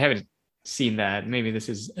 and I haven't seen that. Maybe this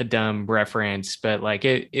is a dumb reference, but like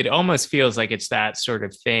it almost feels like it's that sort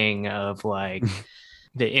of thing of like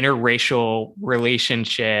the interracial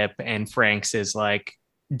relationship, and Frank's is like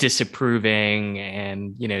disapproving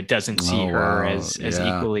and doesn't see her as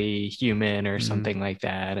equally human or something like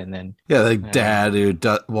that. And then like dad who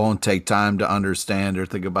won't take time to understand or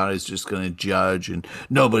think about it is just going to judge, and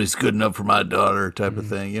nobody's good enough for my daughter type of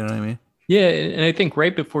thing. You know what I mean? Yeah, and I think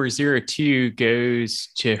right before 02 goes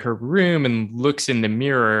to her room and looks in the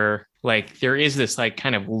mirror, like there is this like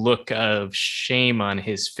kind of look of shame on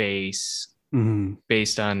his face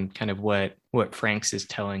based on kind of what Franks is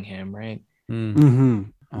telling him, right?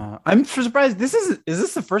 I'm surprised. Is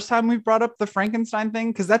this the first time we've brought up the Frankenstein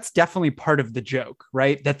thing? Because that's definitely part of the joke,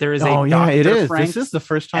 right? That there is Dr. it is. Franks, this is the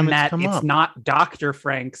first time and it's that come it's up. not Dr.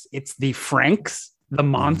 Franks, it's the Franks, the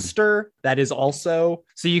monster that is also.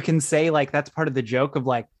 So you can say like that's part of the joke of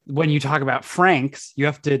like when you talk about Franks, you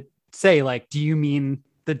have to say like, do you mean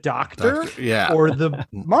the doctor or the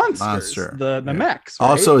monster, the mechs? Right?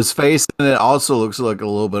 Also, his face in it also looks like a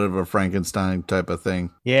little bit of a Frankenstein type of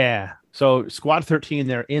thing. Yeah. So Squad 13,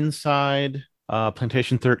 they're inside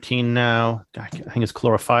Plantation 13 now. I think it's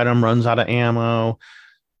Chlorophytum runs out of ammo.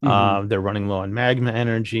 They're running low on magma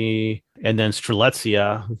energy. And then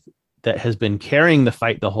Strelitzia, that has been carrying the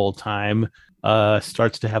fight the whole time,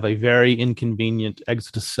 starts to have a very inconvenient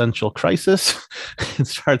existential crisis and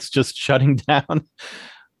starts just shutting down.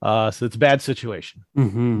 So it's a bad situation.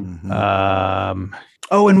 Oh,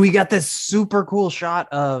 and we got this super cool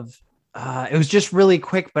shot of it was just really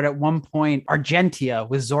quick, but at one point Argentia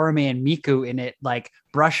with Zorome and Miku in it like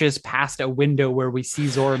brushes past a window where we see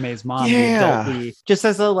Zorome's mom, the adult lead, just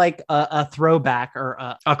as a throwback or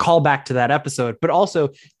a callback to that episode, but also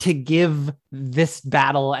to give this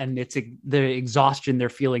battle and the exhaustion they're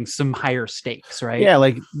feeling some higher stakes, right? Yeah,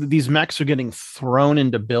 like these mechs are getting thrown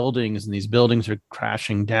into buildings and these buildings are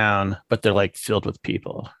crashing down, but they're like filled with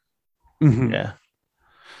people. Yeah.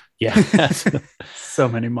 So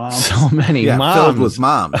many moms. So many moms. Filled with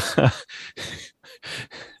moms.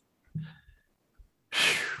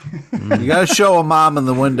 You got to show a mom in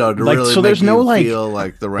the window to really so there's make no you feel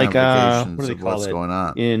like the ramifications of what's going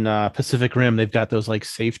on. In Pacific Rim, they've got those like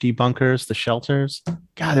safety bunkers, the shelters.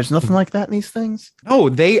 God, there's nothing like that in these things. Oh,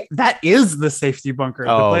 that is the safety bunker,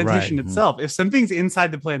 the plantation itself. If something's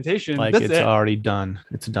inside the plantation, like that's it's already done.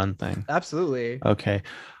 It's a done thing. Absolutely. Okay.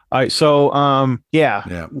 All right, so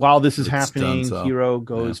while this is happening, Hiro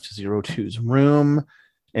goes to 02's room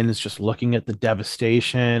and is just looking at the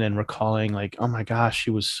devastation and recalling like, oh my gosh, she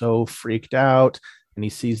was so freaked out. And he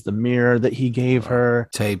sees the mirror that he gave her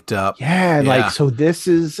taped up. Yeah, like so this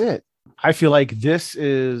is it. I feel like this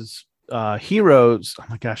is Hiro's, oh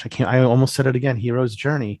my gosh, I almost said it again, Hiro's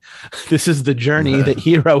journey. This is the journey that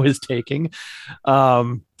Hiro is taking.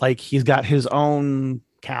 Like he's got his own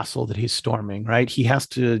castle that he's storming, right? He has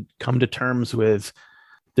to come to terms with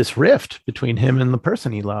this rift between him and the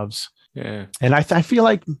person he loves. Yeah. And I feel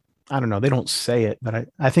like, I don't know, they don't say it, but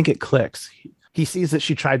I think it clicks. He sees that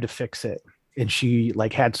she tried to fix it and she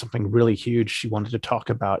like had something really huge she wanted to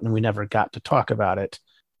talk about and we never got to talk about it.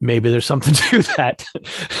 Maybe there's something to that.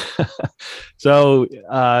 So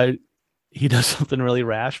he does something really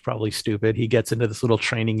rash, probably stupid. He gets into this little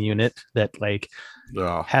training unit that like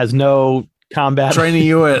has no combat training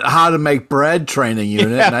unit, how to make bread training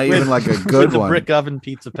unit, not even like a good one. Brick oven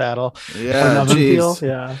pizza paddle. Yeah,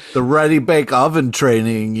 the ready bake oven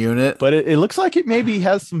training unit. But it looks like it maybe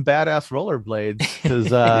has some badass rollerblades because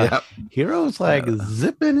Hiro's like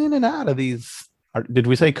zipping in and out of these. Did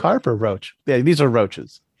we say carp or roach? Yeah, these are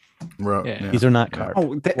roaches. These are not carp.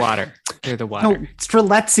 Water. They're the water. No,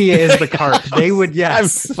 Strelitzia is the carp. They would,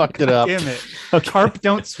 yes. I fucked it up. Damn it. Okay. Carp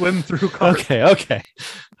don't swim through carp. Okay.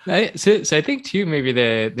 So I think too, maybe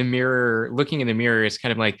the mirror, looking in the mirror is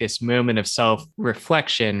kind of like this moment of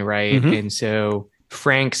self-reflection, right? And so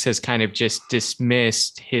Franks has kind of just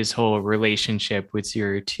dismissed his whole relationship with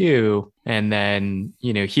 02. And then,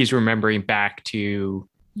 he's remembering back to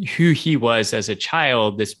who he was as a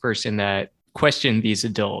child, this person that questioned these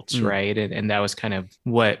adults, right? And that was kind of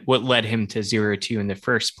what led him to 02 in the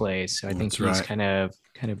first place. So I think he's kind of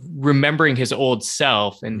remembering his old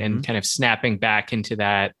self and kind of snapping back into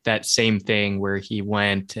that same thing where he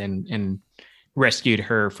went and rescued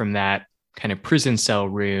her from that kind of prison cell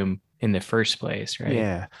room in the first place, right?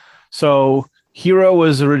 Yeah. So Hiro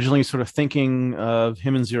was originally sort of thinking of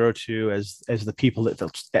him and 02 as the people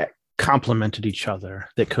that complemented each other,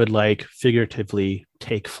 that could like figuratively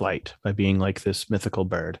take flight by being like this mythical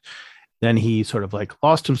bird. then he sort of like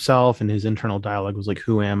lost himself, and his internal dialogue was like,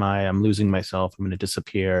 who am I? I'm losing myself. I'm going to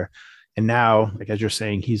disappear. And now, like, as you're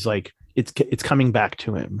saying, he's like, it's coming back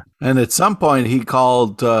to him. And at some point he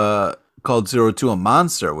called Zero Two a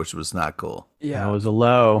monster, which was not cool. Yeah, it was a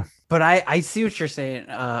low. But I see what you're saying,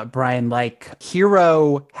 Brian. Like,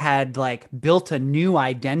 Hero had like built a new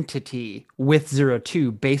identity with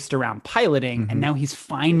 02 based around piloting, and now he's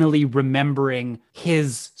finally remembering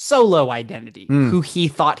his solo identity, who he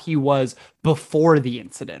thought he was before the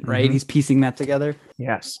incident, right? He's piecing that together.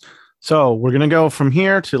 Yes. So we're going to go from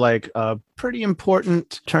here to like a pretty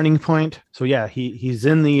important turning point. So yeah, he's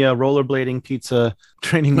in the rollerblading pizza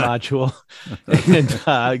training module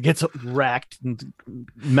and gets wrecked and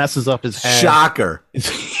messes up his head. Shocker.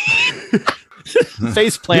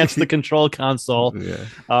 Face plants the control console.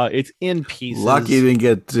 Yeah. It's in pieces. Lucky he didn't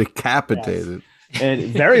get decapitated. Yes. And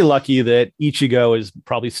very lucky that Ichigo is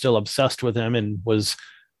probably still obsessed with him and was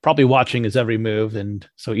probably watching his every move. And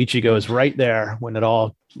so Ichigo is right there when it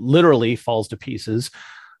all literally falls to pieces.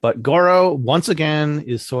 But Goro, once again,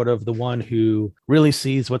 is sort of the one who really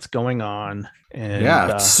sees what's going on.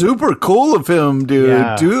 And super cool of him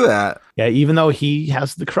to do that. Yeah, even though he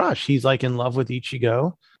has the crush, he's like in love with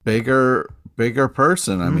Ichigo. Bigger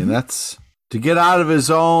person. I mean, that's to get out of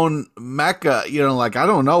his own mecha, like, I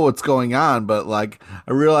don't know what's going on, but like,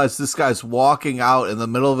 I realize this guy's walking out in the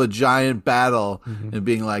middle of a giant battle and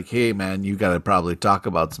being like, hey man, you got to probably talk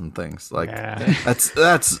about some things. Like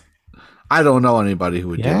that's, I don't know anybody who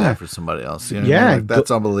would do that for somebody else. Like,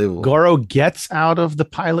 that's unbelievable. Goro gets out of the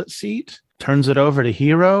pilot seat, turns it over to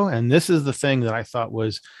Hero. And this is the thing that I thought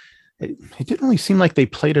was, it didn't really seem like they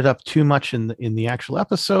played it up too much in the actual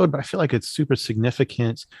episode, but I feel like it's super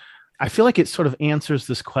significant. I feel like it sort of answers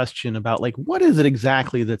this question about like, what is it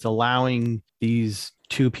exactly that's allowing these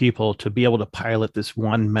two people to be able to pilot this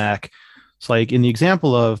one mech? It's like in the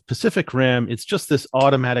example of Pacific Rim, it's just this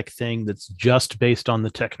automatic thing that's just based on the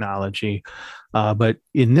technology. But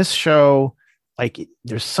in this show, like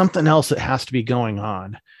there's something else that has to be going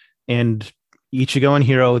on. And Ichigo and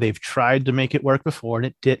Hero, they've tried to make it work before and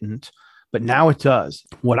it didn't, but now it does.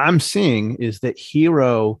 What I'm seeing is that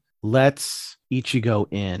Hero lets Ichigo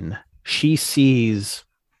in. She sees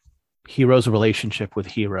Hero's relationship with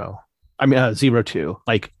 02,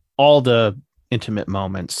 like all the intimate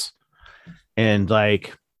moments. And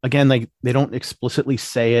like, again, like they don't explicitly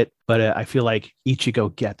say it, but I feel like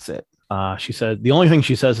Ichigo gets it. She said, the only thing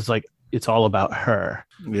she says is like, it's all about her.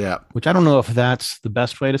 Yeah. Which I don't know if that's the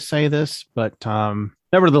best way to say this, but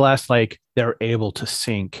nevertheless, like they're able to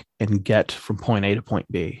sync and get from point A to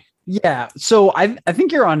point B. Yeah. So I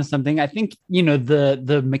think you're onto something. I think,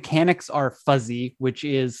 the mechanics are fuzzy, which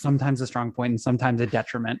is sometimes a strong point and sometimes a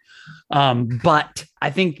detriment. But I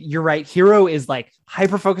think you're right. Hero is like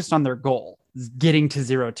hyper focused on their goal, getting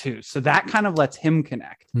to 02. So that kind of lets him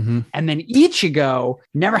connect. And then Ichigo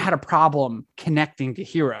never had a problem connecting to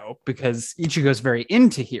Hero because Ichigo's very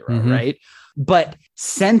into Hero, right? But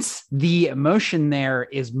since the emotion there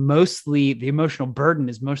is mostly, the emotional burden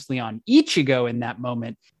is mostly on Ichigo in that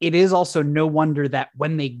moment, it is also no wonder that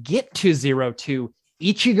when they get to 02,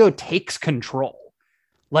 Ichigo takes control.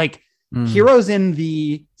 Like, Hero's in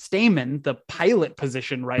the stamen, the pilot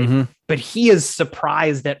position, right? But he is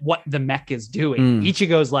surprised at what the mech is doing.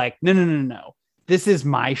 Ichigo's like, no. This is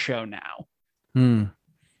my show now.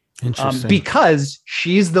 Interesting. Because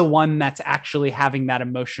she's the one that's actually having that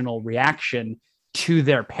emotional reaction to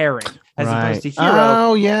their pairing, as opposed to Hero.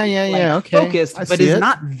 Oh, yeah. Okay. Focused, but is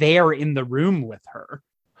not there in the room with her.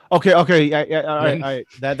 Okay. Yeah.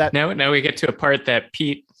 That. Now we get to a part that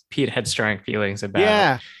Pete had strong feelings about.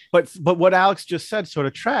 Yeah, but what Alex just said sort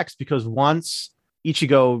of tracks, because once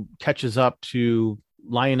Ichigo catches up to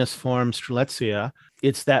lioness form Strelitzia,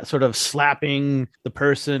 it's that sort of slapping the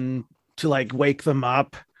person to like wake them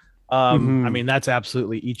up. I mean, that's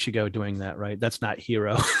absolutely Ichigo doing that, right? That's not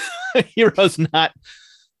Hero. Hero's not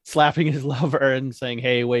slapping his lover and saying,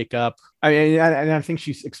 hey, wake up. I mean, and I think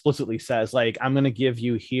she explicitly says, like, I'm going to give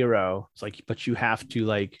you Hero. It's like, but you have to,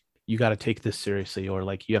 like, you got to take this seriously, or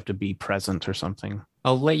like, you have to be present or something.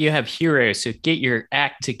 I'll let you have Hero, so get your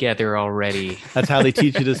act together already. That's how they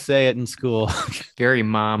teach you to say it in school. Very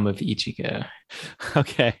mom of Ichigo.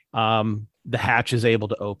 Okay. The hatch is able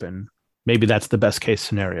to open. Maybe that's the best case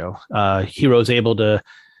scenario. Hero's able to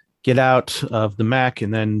get out of the mech,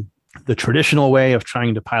 and then the traditional way of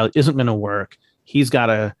trying to pilot isn't going to work. He's got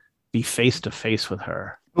to be face to face with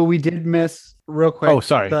her. But we did miss real quick. Oh,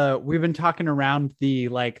 sorry. We've been talking around the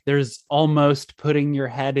like there's almost putting your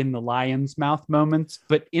head in the lion's mouth moments,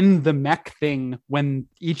 but in the mech thing, when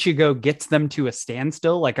Ichigo gets them to a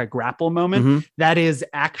standstill, like a grapple moment, that is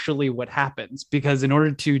actually what happens. Because in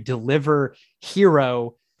order to deliver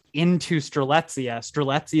Hiro into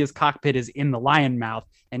Strelitzia's cockpit is in the lion mouth,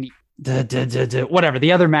 and whatever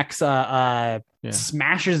the other mechs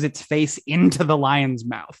smashes its face into the lion's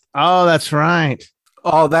mouth. Oh, that's right.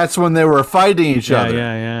 Oh, that's when they were fighting each other.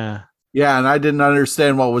 Yeah, and I didn't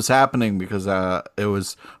understand what was happening because it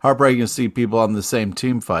was heartbreaking to see people on the same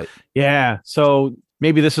team fight. Yeah, so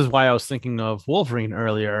maybe this is why I was thinking of Wolverine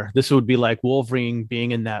earlier. This would be like Wolverine being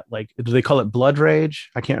in that, like, do they call it blood rage?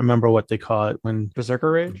 I can't remember what they call it when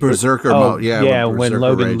Berserker rage. Berserker mode. Yeah, when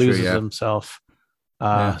Logan loses himself.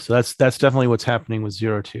 So that's definitely what's happening with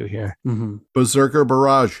 02 here. Berserker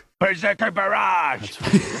barrage. Berserker barrage.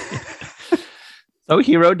 So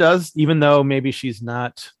Hiro does, even though maybe she's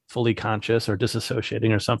not fully conscious or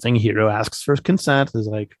disassociating or something, Hiro asks for consent, is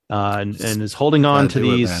like, and is holding on to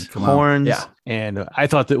these horns. Yeah. And I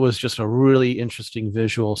thought that was just a really interesting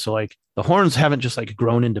visual. So like the horns haven't just like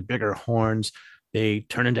grown into bigger horns. They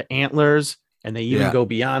turn into antlers, and they even go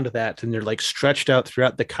beyond that. And they're like stretched out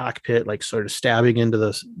throughout the cockpit, like sort of stabbing into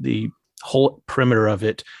the whole perimeter of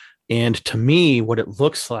it. And to me, what it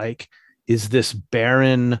looks like is this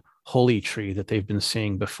barren holy tree that they've been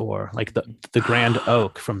seeing before, like the grand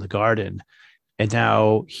oak from the garden. And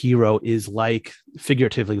now Hiro is like,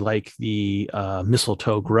 figuratively, like the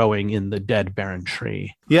mistletoe growing in the dead barren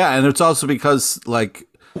tree. Yeah, and it's also because like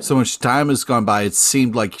so much time has gone by, it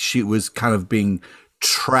seemed like she was kind of being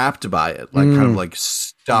trapped by it, like kind of like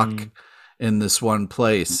stuck in this one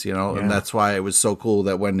place, you know. And that's why it was so cool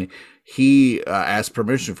that when he asked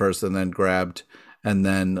permission first and then grabbed, and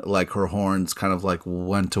then like her horns kind of like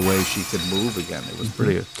went away, she could move again. It was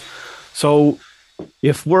pretty. So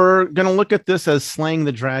if we're going to look at this as slaying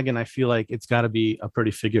the dragon, I feel like it's got to be a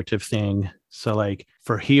pretty figurative thing. So like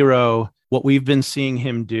for Hiro, what we've been seeing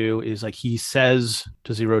him do is like he says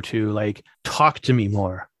to 02, like, talk to me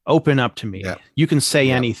more, open up to me. You can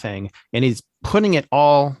say anything. And he's putting it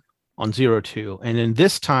all on 02. And in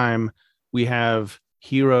this time we have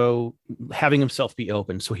Hiro having himself be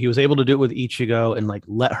open. So he was able to do it with Ichigo and like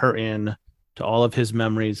let her in to all of his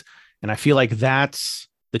memories. And I feel like that's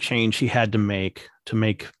the change he had to make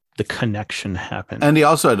the connection happen. And he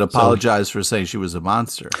also had to apologize for saying she was a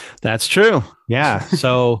monster. That's true. Yeah.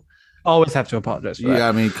 So always have to apologize for that. Yeah,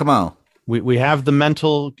 I mean, come on. We have the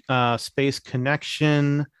mental space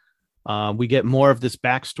connection. We get more of this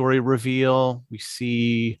backstory reveal. We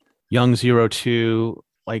see young 02,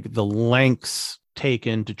 like the lengths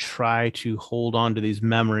taken to try to hold on to these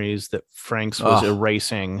memories that Franks was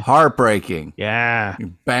erasing. Heartbreaking. Yeah. You're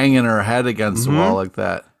banging her head against the wall like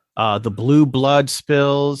that. The blue blood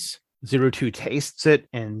spills. 02 tastes it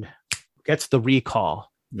and gets the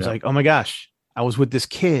recall. He's like, oh my gosh, I was with this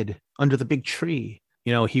kid under the big tree.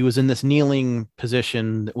 You know, he was in this kneeling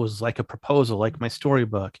position that was like a proposal, like my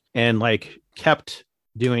storybook, and like kept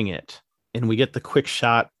doing it. And we get the quick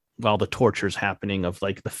shot while the torture's happening of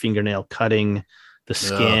like the fingernail cutting the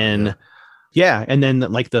skin. And then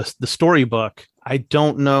like the storybook, I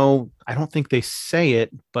don't know, I don't think they say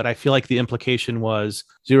it, but I feel like the implication was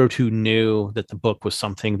 02 knew that the book was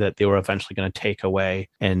something that they were eventually going to take away,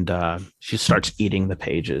 and she starts eating the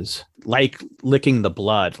pages, like licking the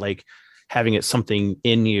blood, like having it something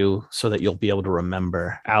in you so that you'll be able to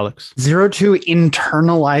remember. Alex? 02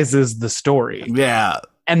 internalizes the story. Yeah.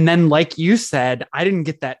 And then, like you said, I didn't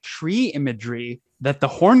get that tree imagery that the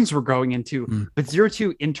horns were going into, but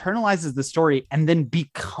 02 internalizes the story and then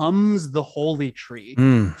becomes the holy tree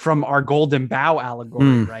from our golden bough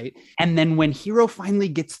allegory, right? And then when Hiro finally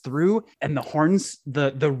gets through and the horns,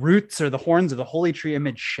 the roots or the horns of the holy tree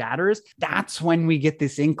image shatters, that's when we get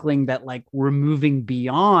this inkling that like we're moving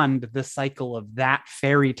beyond the cycle of that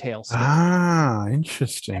fairy tale story. Ah,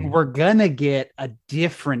 interesting. And we're gonna get a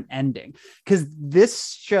different ending, because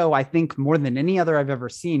this show, I think more than any other I've ever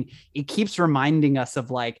seen, it keeps reminding us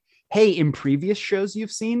of like, hey, in previous shows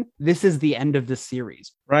you've seen, this is the end of the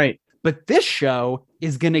series, right? But this show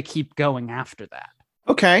is going to keep going after that.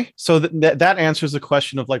 Okay, so that answers the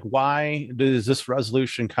question of like, why is this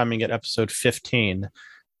resolution coming at episode 15?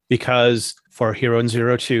 Because for Hiro and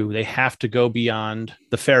 02, they have to go beyond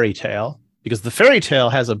the fairy tale, because the fairy tale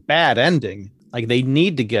has a bad ending. Like they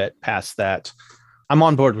need to get past that. I'm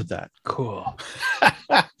on board with that. Cool.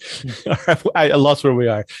 I lost where we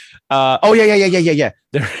are. Yeah.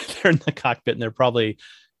 They're in the cockpit and they're probably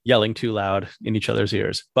yelling too loud in each other's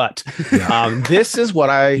ears. But this is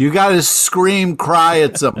what you got to scream, cry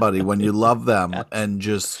at somebody when you love them and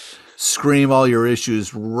just scream all your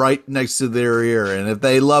issues right next to their ear. And if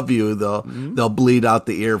they love you, they'll bleed out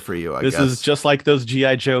the ear for you, I guess. This is just like those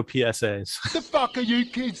G.I. Joe PSAs. The fuck are you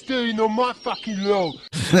kids doing on my fucking lawn?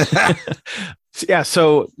 Yeah,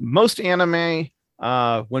 so most anime,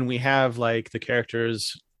 when we have like the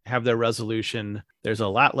characters have their resolution, there's a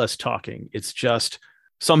lot less talking. It's just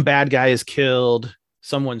some bad guy is killed,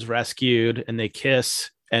 someone's rescued, and they kiss,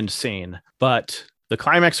 end scene. But the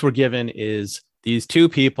climax we're given is these two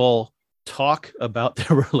people talk about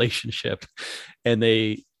their relationship, and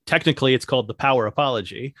technically it's called the power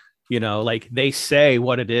apology. You know, like they say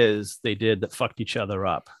what it is they did that fucked each other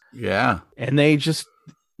up. Yeah. And they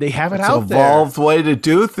have it it's out an evolved there. way to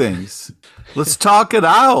do things. Let's talk it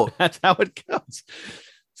out. That's how it goes.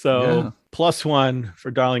 So +1 for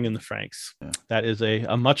Darling in the Franxx. Yeah. That is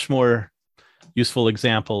a much more useful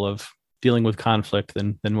example of dealing with conflict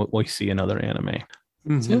than what we see in other anime.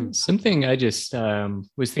 Mm-hmm. So, something I just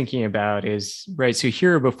was thinking about is, right, so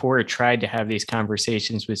Hiro before tried to have these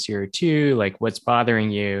conversations with Zero Two, like what's bothering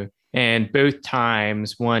you? And both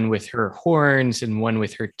times, one with her horns and one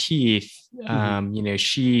with her teeth, you know,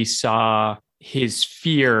 she saw his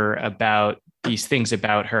fear about these things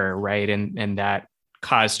about her, right? And that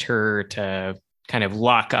caused her to kind of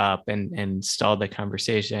lock up and stall the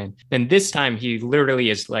conversation. Then this time he literally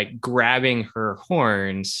is like grabbing her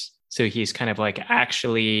horns. So he's kind of like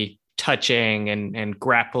actually touching and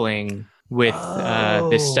grappling with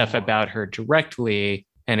this stuff about her directly.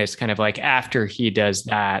 And it's kind of like after he does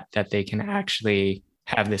that they can actually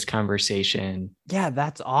have this conversation. Yeah,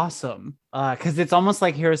 that's awesome. Because it's almost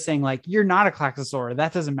like Hiro's saying, like, you're not a Klaxosaur.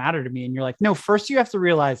 That doesn't matter to me. And you're like, no, first you have to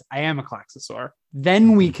realize I am a Klaxosaur.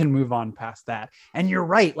 Then we can move on past that. And you're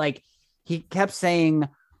right. Like, he kept saying,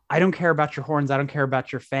 I don't care about your horns. I don't care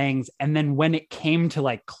about your fangs. And then when it came to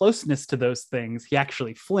like closeness to those things, he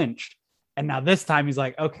actually flinched. And now this time he's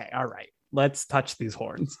like, okay, all right, let's touch these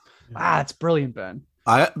horns. It's brilliant, Ben.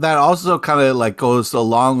 That also kind of like goes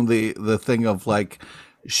along the thing of like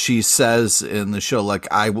she says in the show, like,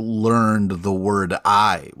 I learned the word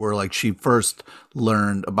I, where like she first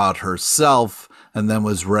learned about herself and then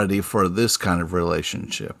was ready for this kind of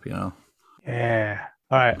relationship, you know? Yeah.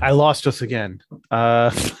 All right. I lost us again.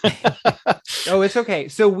 Oh, it's okay.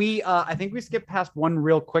 So I think we skipped past one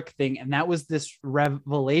real quick thing, and that was this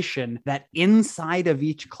revelation that inside of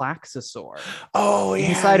each Klaxosaur,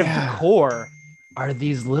 inside of the core, are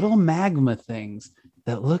these little magma things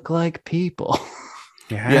that look like people.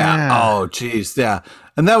 Yeah. Oh, geez. Yeah.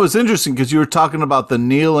 And that was interesting because you were talking about the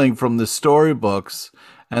kneeling from the storybooks,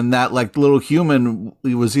 and that like little human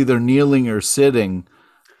was either kneeling or sitting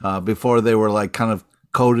before they were like kind of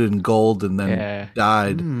coated in gold and then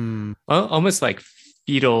died. Well, almost like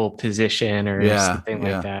fetal position or something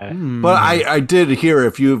like that. But I did hear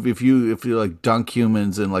if you like dunk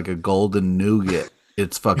humans in like a golden nougat,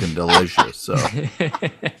 it's fucking delicious. So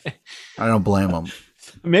I don't blame them.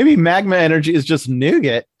 Maybe magma energy is just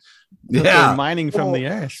nougat. They're mining from the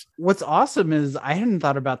earth. What's awesome is I hadn't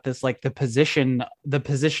thought about this, like the positioning,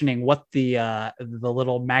 what the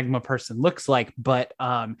little magma person looks like, but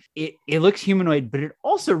it looks humanoid, but it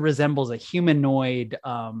also resembles a humanoid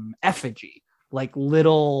effigy, like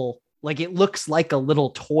little, like it looks like a little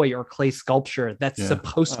toy or clay sculpture that's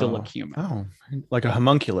supposed to look human. Oh, like a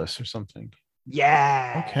homunculus or something.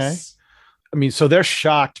 Yes. Okay. I mean, so they're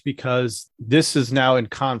shocked because this is now in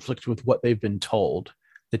conflict with what they've been told,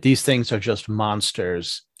 that these things are just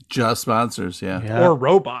monsters. Just monsters, Or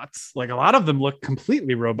robots. Like a lot of them look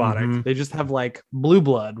completely robotic. Mm-hmm. They just have like blue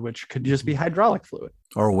blood, which could just be hydraulic fluid.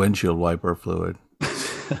 Or windshield wiper fluid.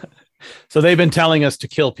 So they've been telling us to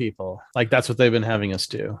kill people. Like that's what they've been having us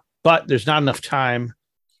do. But there's not enough time.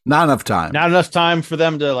 Not enough time for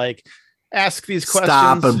them to like ask these questions.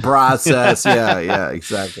 Stop and process. Yeah,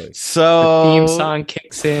 exactly. So the theme song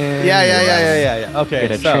kicks in. Yeah. Okay.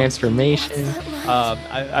 Get a transformation.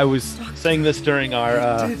 I was saying this during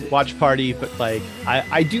our watch party, but like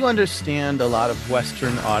I do understand a lot of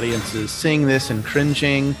Western audiences seeing this and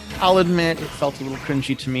cringing. I'll admit it felt a little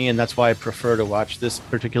cringy to me, and that's why I prefer to watch this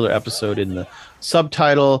particular episode in the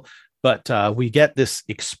subtitle. But we get this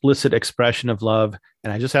explicit expression of love.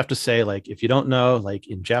 And I just have to say, like, if you don't know, like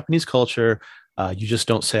in Japanese culture, you just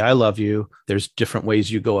don't say, I love you. There's different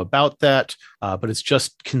ways you go about that. But it's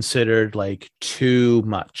just considered like too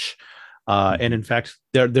much. And in fact,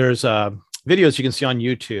 there's videos you can see on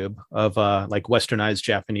YouTube of like westernized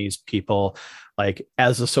Japanese people, like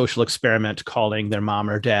as a social experiment, calling their mom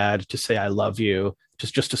or dad to say, I love you,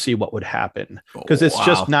 just to see what would happen. Because it's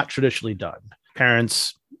just not traditionally done.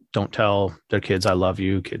 Parents don't tell their kids I love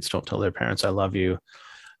you. Kids don't tell their parents I love you.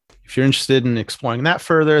 If you're interested in exploring that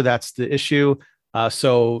further, that's the issue.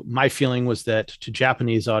 So my feeling was that to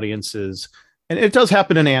Japanese audiences, and it does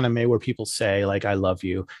happen in anime where people say like I love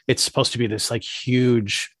you, it's supposed to be this like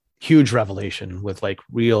huge revelation with like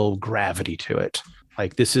real gravity to it.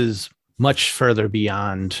 Like this is much further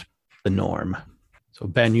beyond the norm. So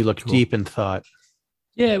Ben, you looked deep in thought.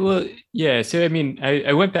 Yeah, well, yeah. So I mean,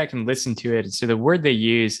 I went back and listened to it. So the word they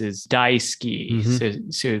use is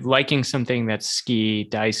daisuki. So liking something that's ski,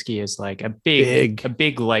 daisuki is like a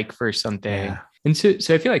big like for something. Yeah. And so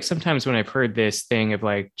I feel like sometimes when I've heard this thing of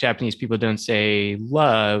like Japanese people don't say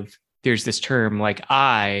love, there's this term like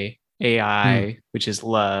AI, which is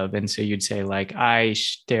love. And so you'd say like I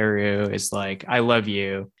shiteru is like I love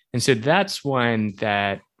you. And so that's one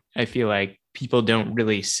that I feel like people don't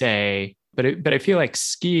really say. But I feel like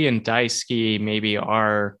ski and daisuki maybe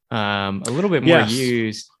are a little bit more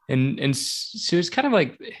used. And so it's kind of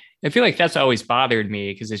like, I feel like that's always bothered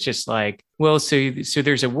me because it's just like, well, so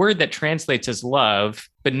there's a word that translates as love,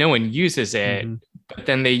 but no one uses it. But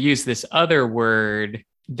then they use this other word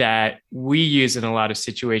that we use in a lot of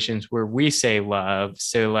situations where we say love.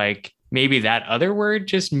 So like maybe that other word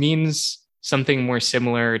just means something more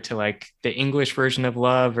similar to like the English version of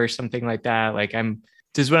love or something like that. Like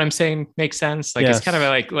does what I'm saying make sense? Like, yes. It's kind of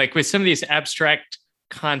like with some of these abstract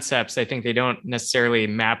concepts, I think they don't necessarily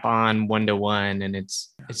map on one-to-one, and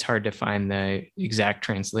it's hard to find the exact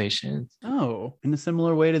translation. Oh, in a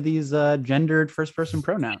similar way to these gendered first-person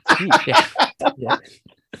pronouns. Yeah.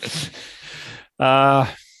 I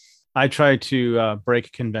try to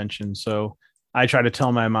break convention, so I try to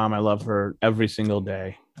tell my mom I love her every single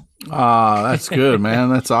day. That's good, man.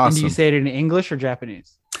 That's awesome. And do you say it in English or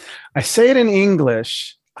Japanese? I say it in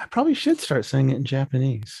English. I probably should start saying it in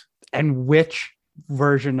Japanese. And which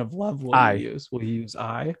version of love will you use? Will you use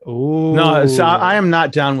I? Oh no, so I am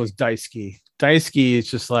not down with daisuki. Daisuki is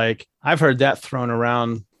just like I've heard that thrown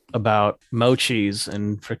around about mochis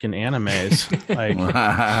and freaking animes. Like,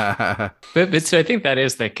 but so I think that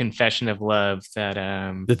is the confession of love that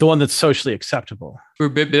the one that's socially acceptable.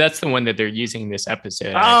 But that's the one that they're using this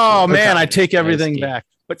episode. Oh actually. Man, I take everything back.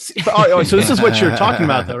 But so this is what you're talking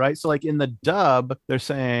about, though, right? So like in the dub, they're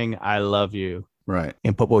saying "I love you," right?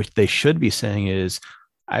 And but what they should be saying is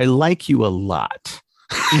 "I like you a lot."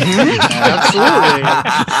 Absolutely.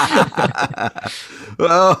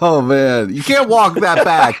 Oh man, you can't walk that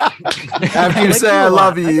back after you say "I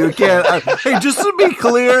love you." You can't. Hey, just to be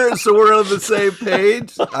clear, so we're on the same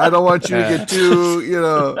page. I don't want you to get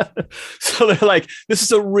too, So they're like, "This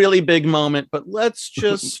is a really big moment, but let's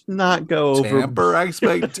just not go temper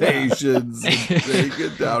expectations and take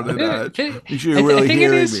it down to that." You should really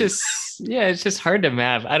hear me. It's just hard to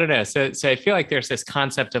map. I don't know. So I feel like there's this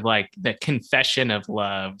concept of like the confession of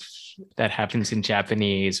love that happens in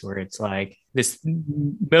Japanese, where it's like this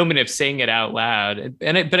moment of saying it out loud.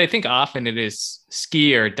 But I think often it is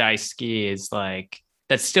ski or daisuki is like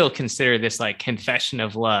that's still considered this like confession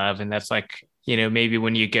of love, and that's like maybe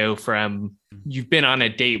when you go from you've been on a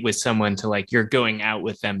date with someone to like you're going out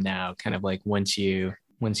with them now, kind of like once you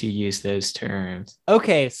use those terms.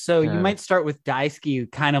 Okay, so you might start with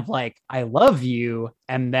daisuki, kind of like I love you,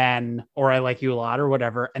 and then or I like you a lot or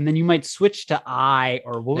whatever, and then you might switch to I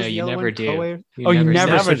or what was the other one? Do. You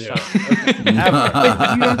never switch. Okay.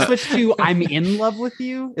 But you don't switch to I'm in love with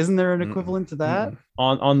you. Isn't there an equivalent to that?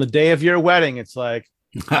 On the day of your wedding, it's like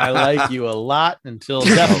I like you a lot until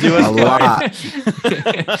death do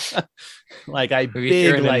us part. Like I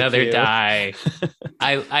big like another you. Die.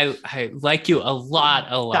 I like you a lot.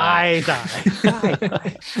 Die.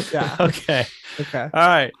 Yeah. Okay. All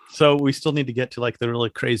right. So we still need to get to like the really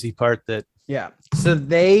crazy part that. Yeah. So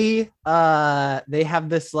they have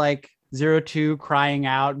this like 02 crying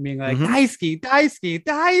out and being like daisuki,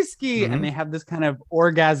 and they have this kind of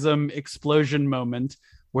orgasm explosion moment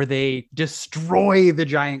where they destroy the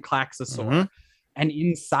giant Klaxosaur. And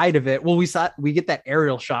inside of it, we get that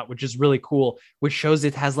aerial shot, which is really cool, which shows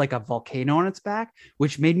it has like a volcano on its back,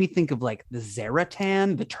 which made me think of like the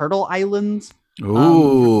Zaratan, the Turtle Islands.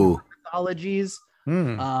 Mythologies.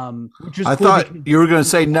 Which is I thought you were going to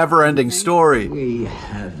say Never Ending Story. We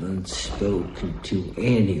haven't spoken to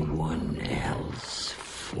anyone else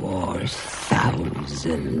for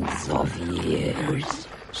thousands of years.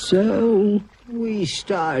 So we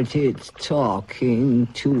started talking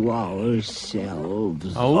to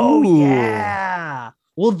ourselves. Oh yeah.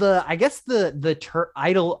 Well, I guess the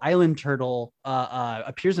island turtle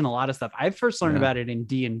appears in a lot of stuff. I first learned about it in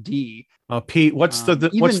D&D. Pete, what's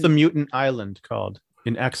the mutant island called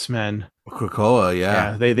in X-Men? Krakoa,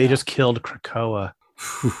 yeah. They just killed Krakoa.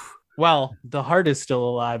 Well, the heart is still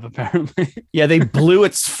alive, apparently. Yeah, they blew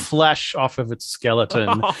its flesh off of its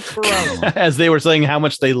skeleton as they were saying how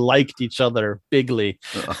much they liked each other bigly.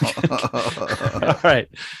 All right.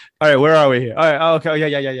 Where are we here? All right. Okay.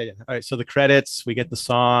 Yeah. All right. So the credits, we get the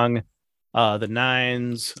song, the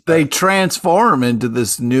nines. They transform into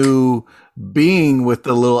this new being with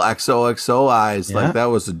the little XOXO eyes. Yeah. Like that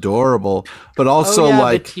was adorable, but also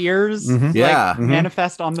like the tears,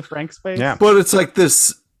 manifest on the Frank's face. Yeah, but it's like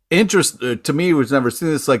this interest to me, who's never seen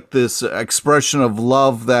this, like this expression of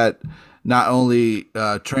love that not only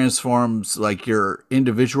transforms like your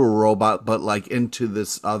individual robot, but like into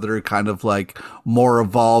this other kind of like more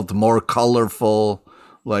evolved, more colorful,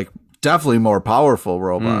 like definitely more powerful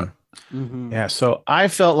robot. Mm-hmm. Yeah. So I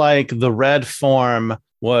felt like the red form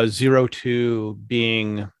was 02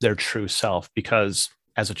 being their true self, because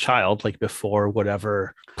as a child, like before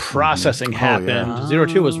whatever processing happened,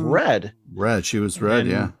 02 was red. She was red.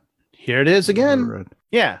 Yeah. Here it is again. Red.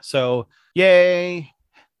 Yeah. So yay.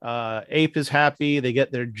 Ape is happy. They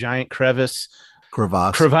get their giant crevasse.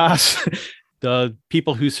 The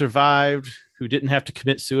people who survived, who didn't have to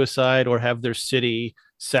commit suicide or have their city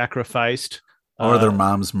sacrificed, or their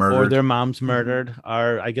moms murdered,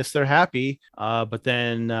 are, I guess they're happy. But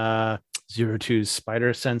then 02's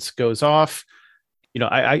spider sense goes off. You know,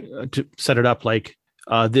 I to set it up like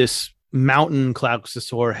this mountain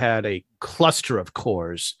Klaxosaur had a cluster of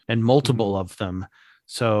cores and multiple of them.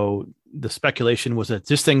 So the speculation was that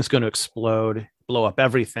this thing's going to explode, blow up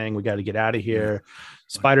everything. We got to get out of here.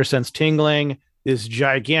 Spider sense tingling. This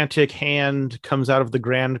gigantic hand comes out of the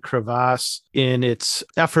Grand Crevasse. In its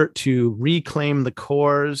effort to reclaim the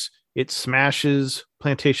cores, it smashes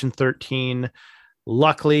Plantation 13.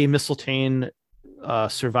 Luckily, Mistletoe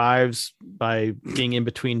survives by being in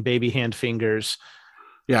between baby hand fingers.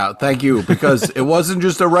 Yeah, thank you, because it wasn't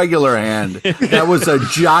just a regular hand. That was a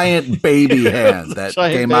giant baby hand that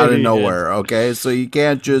came out of nowhere, okay? So you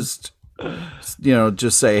can't just,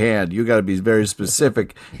 just say hand. You got to be very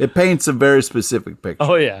specific. It paints a very specific picture.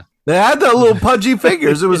 Oh, yeah. They had the little pudgy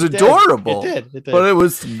fingers. It was adorable. It did. But it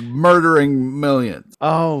was murdering millions.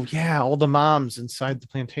 Oh, yeah, all the moms inside the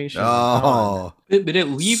plantation. Oh. But it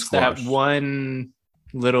leaves that one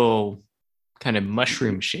little kind of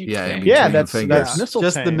mushroom shape thing. Yeah, that's mistletoe.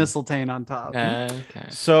 Just the mistletoe on top. Okay.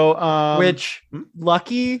 So which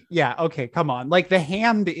lucky, okay, come on. Like the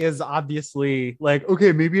hand is obviously like,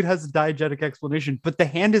 okay, maybe it has a diegetic explanation, but the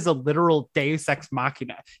hand is a literal deus ex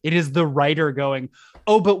machina. It is the writer going,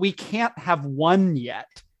 oh, but we can't have one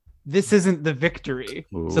yet. This isn't the victory.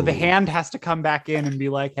 Ooh. So the hand has to come back in and be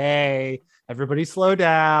like, hey, everybody slow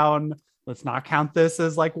down. Let's not count this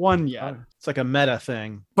as like one yet. It's like a meta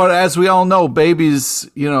thing. But as we all know, babies,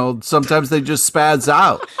 sometimes they just spaz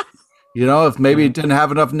out. If maybe it didn't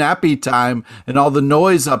have enough nappy time and all the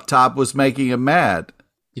noise up top was making it mad.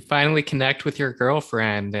 You finally connect with your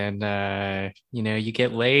girlfriend and, you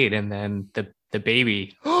get laid, and then the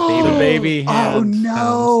baby. The baby hand. Oh,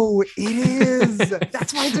 no, it is.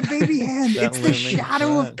 That's why it's a baby hand. It's the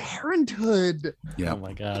shadow of parenthood. Yeah. Oh,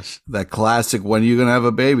 my gosh. That classic, when are you going to have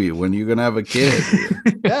a baby? When are you going to have a kid?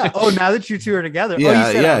 Yeah. Oh, now that you two are together.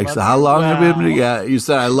 Yeah. So how long have we been together? You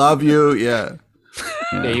said, I love you. Yeah.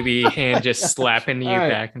 Baby hand just slapping you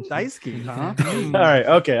back. Daisuke, huh? All right.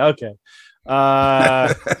 Okay.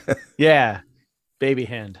 Yeah. Baby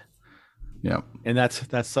hand. Yeah. And that's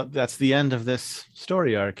the end of this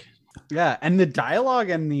story arc. Yeah, and the dialogue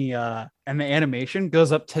and the animation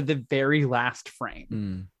goes up to the very last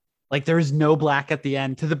frame. Like there's no black at the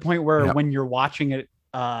end, to the point where when you're watching it,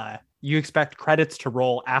 you expect credits to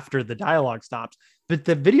roll after the dialogue stops, but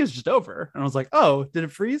the video's just over. And I was like, oh, did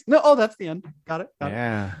it freeze? No, oh, that's the end. Got it.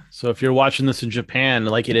 Yeah. So if you're watching this in Japan,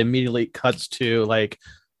 like it immediately cuts to like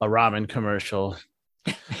a ramen commercial.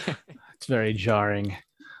 It's very jarring.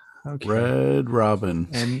 Okay. Red Robin.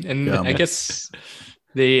 And I guess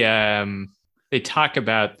they talk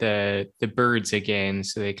about the birds again,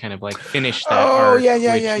 so they kind of like finish that arc.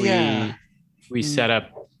 We set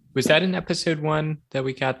up. Was that in episode 1 that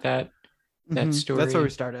we got that story? That's where we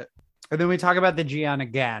started. And then we talk about the Gion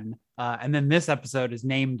again. And then this episode is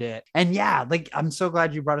named it. And I'm so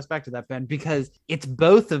glad you brought us back to that, Ben, because it's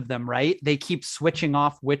both of them, right? They keep switching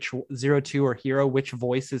off which 02 or Hero, which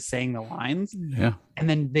voice is saying the lines. Yeah. And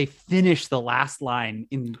then they finish the last line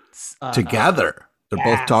in together. They're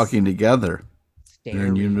both talking together. They're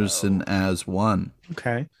in unison as one.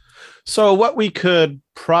 Okay. So what we could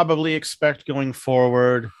probably expect going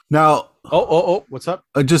forward. Now, what's up?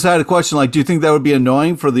 I just had a question. Like, do you think that would be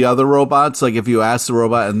annoying for the other robots? Like, if you ask the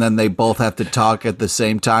robot and then they both have to talk at the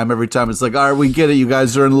same time every time, it's like, all right, we get it. You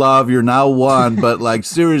guys are in love. You're now one. But like,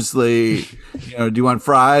 seriously, do you want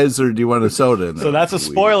fries or do you want a soda? So that's a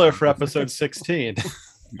spoiler for episode 16.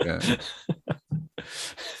 Yeah.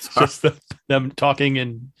 Just them talking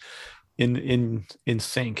in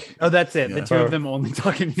sync. Oh, that's it. The two of them only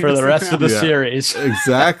talking for the rest of the series.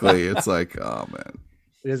 Exactly. It's like, oh man,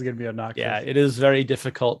 it is gonna be obnoxious. Yeah, it is very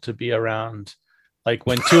difficult to be around, like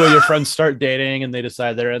when two of your friends start dating and they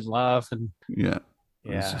decide they're in love, and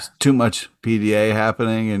it's just too much PDA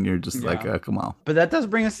happening, and you're just like, oh, come on. But that does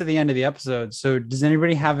bring us to the end of the episode. So, does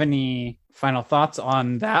anybody have any final thoughts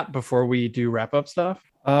on that before we do wrap up stuff?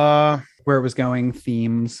 Where it was going,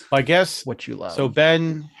 themes, I guess what you love. So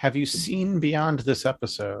Ben, have you seen beyond this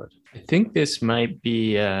episode? I think this might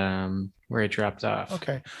be where it dropped off.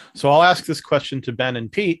 Okay, so I'll ask this question to Ben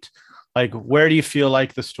and Pete. Like, where do you feel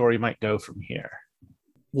like the story might go from here?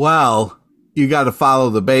 Well, you got to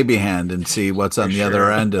follow the baby hand and see what's on the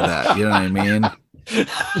other end of that. You know what I mean?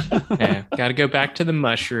 Yeah, got to go back to the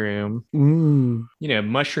mushroom.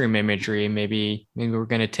 Mushroom imagery. Maybe we're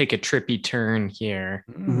gonna take a trippy turn here,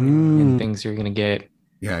 and things are gonna get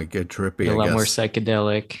trippy. A lot more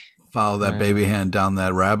psychedelic. Follow that baby hand down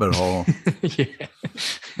that rabbit hole.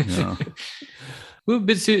 Well,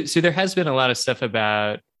 but so there has been a lot of stuff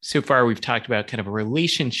about. So far, we've talked about kind of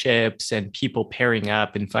relationships and people pairing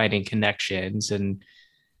up and finding connections, and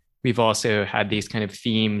we've also had these kind of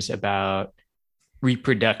themes about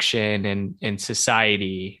reproduction and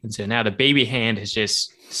society. And so now the baby hand has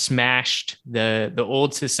just smashed the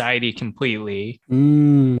old society completely.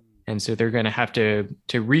 And so they're going to have to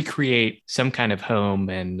recreate some kind of home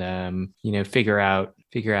and figure out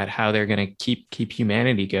how they're going to keep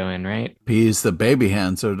humanity going, right? Appease the baby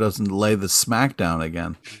hand so it doesn't lay the smack down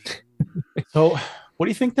again. So what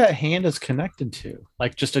do you think that hand is connected to?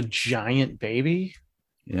 Like just a giant baby?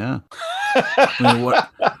 Yeah. I mean,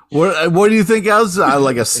 what do you think else?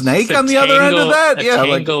 Like a snake on the other end of that? A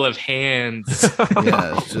tangle of hands.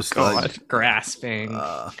 Yeah, it's just like grasping.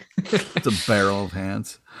 It's a barrel of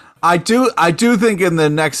hands. I do think in the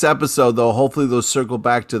next episode, though, hopefully they'll circle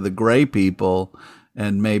back to the gray people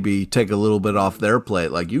and maybe take a little bit off their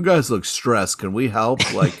plate. Like, you guys look stressed. Can we help?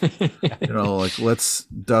 Like, let's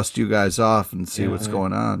dust you guys off and see what's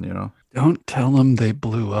going on, Don't tell them they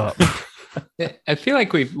blew up. I feel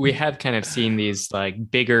like we have kind of seen these like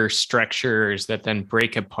bigger structures that then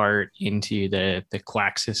break apart into the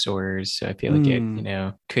Klaxosaurs. So I feel like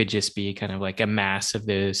it, could just be kind of like a mass of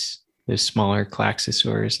those smaller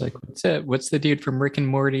Klaxosaurs. Like what's the dude from Rick and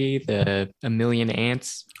Morty? The A Million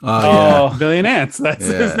Ants. Oh, Billion Ants. That's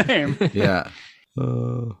his name. Yeah.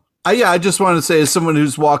 I just want to say, as someone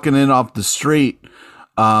who's walking in off the street,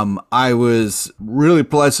 I was really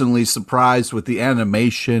pleasantly surprised with the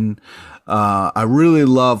animation. I really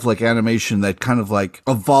love like animation that kind of like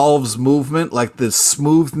evolves movement, like the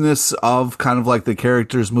smoothness of kind of like the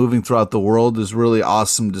characters moving throughout the world is really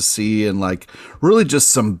awesome to see. And like really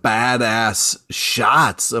just some badass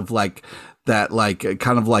shots of like that, like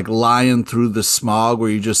kind of like lion through the smog where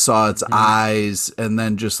you just saw its eyes, and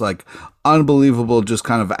then just like unbelievable just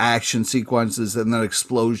kind of action sequences and then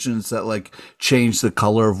explosions that like change the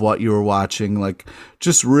color of what you were watching. Like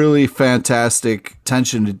just really fantastic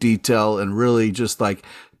attention to detail, and really just like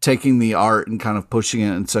taking the art and kind of pushing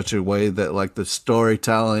it in such a way that like the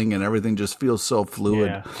storytelling and everything just feels so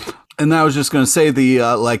fluid. And I was just going to say the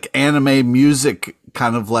like anime music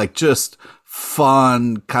kind of like just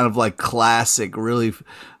fun, kind of like classic, really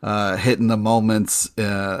hitting the moments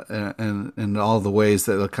in all the ways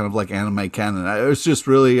that kind of like anime can. And it was just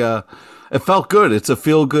really, it felt good. It's a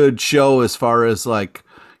feel good show as far as like,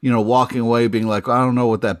 walking away being like, I don't know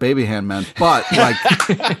what that baby hand meant, but like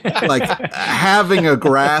having a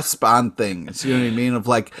grasp on things, you know what I mean? Of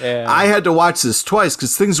like, I had to watch this twice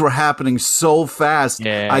because things were happening so fast.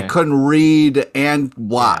 I couldn't read and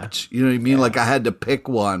watch, you know what I mean? Like I had to pick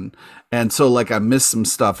one. And so like I missed some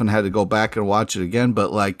stuff and had to go back and watch it again,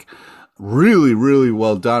 but like really, really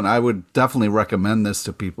well done. I would definitely recommend this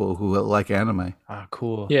to people who like anime. Ah,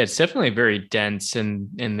 cool. Yeah, it's definitely very dense, and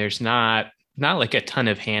there's not like a ton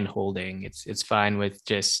of hand holding. It's fine with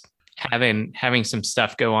just having some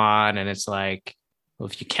stuff go on, and it's like, well,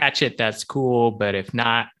 if you catch it, that's cool, but if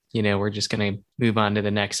not, we're just gonna move on to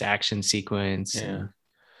the next action sequence.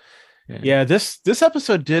 Yeah, this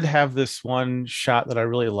episode did have this one shot that I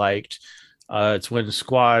really liked. It's when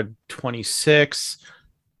Squad 26.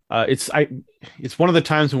 It's one of the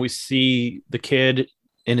times when we see the kid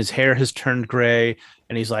and his hair has turned gray,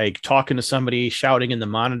 and he's like talking to somebody, shouting in the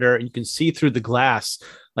monitor, and you can see through the glass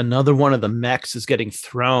another one of the mechs is getting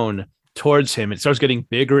thrown towards him. It starts getting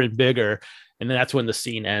bigger and bigger, And then that's when the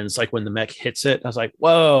scene ends, like when the mech hits it. I was like,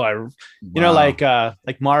 whoa, you know,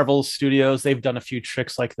 like Marvel Studios, they've done a few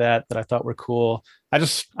tricks like that I thought were cool.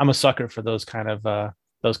 I'm a sucker for those kind of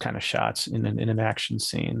shots in an action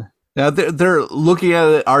scene. Yeah, they're looking at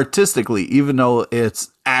it artistically, even though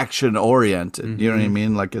it's action oriented. Mm-hmm. You know what I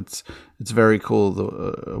mean? Like it's very cool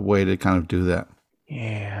the way to kind of do that.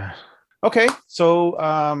 Yeah. Okay.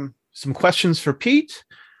 So some questions for Pete.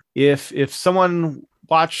 If someone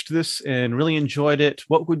watched this and really enjoyed it,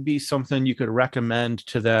 what would be something you could recommend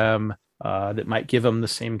to them that might give them the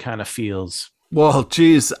same kind of feels? Well,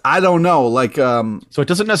 geez, I don't know. Like, so it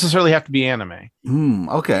doesn't necessarily have to be anime.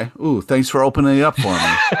 Okay. Ooh, thanks for opening it up for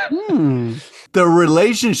me. The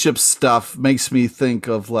relationship stuff makes me think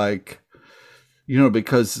of like, you know,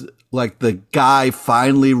 because like the guy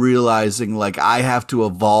finally realizing like I have to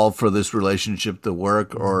evolve for this relationship to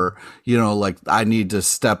work, or, you know, like I need to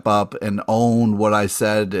step up and own what I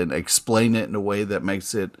said and explain it in a way that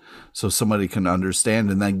makes it so somebody can understand,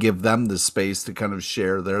 and then give them the space to kind of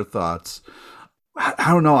share their thoughts. I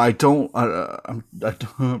don't know. I'm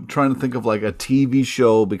trying to think of like a TV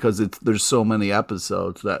show, because there's so many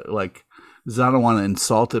episodes that like, because I don't want to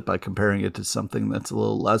insult it by comparing it to something that's a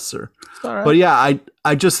little lesser. Right. But yeah,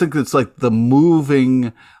 I just think it's like the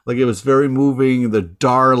moving, like it was very moving. The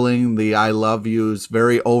darling, the I love yous,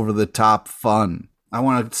 very over the top fun. I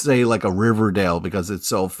want to say like a Riverdale because it's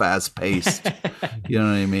so fast paced. You know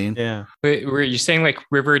what I mean? Yeah. Wait, were you saying like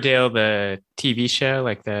Riverdale, the TV show,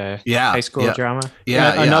 like the high school drama?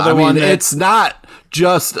 Yeah. Another one. It's not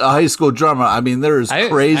just a high school drama. I mean, there's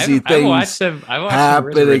crazy things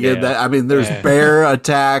happening in that. I mean, there's bear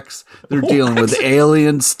attacks. They're dealing with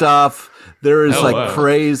alien stuff. There is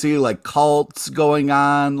crazy like cults going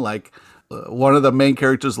on. Like one of the main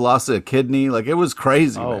characters lost a kidney. Like it was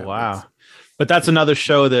crazy. Oh, man. Wow. But that's another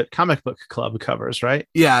show that Comic Book Club covers, right?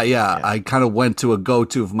 Yeah. I kind of went to a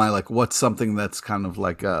go-to of my, like, what's something that's kind of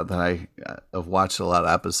like that I've watched a lot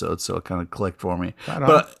of episodes, so it kind of clicked for me.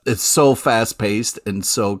 But it's so fast-paced and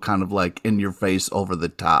so kind of like in your face, over the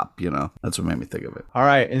top, you know? That's what made me think of it. All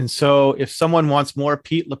right. And so if someone wants more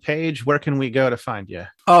Pete LePage, where can we go to find you?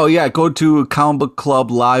 Oh, yeah. Go to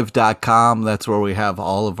comicbookclublive.com. That's where we have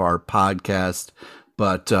all of our podcasts.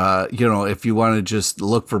 But, you know, if you want to just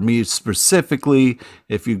look for me specifically,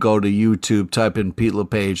 if you go to YouTube, type in Pete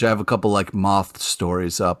LePage, I have a couple like moth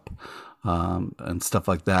stories up and stuff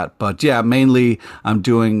like that. But yeah, mainly I'm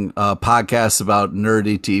doing podcasts about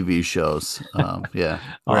nerdy TV shows. Yeah,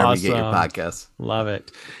 wherever awesome. You get your podcasts. Love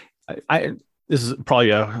it. This is probably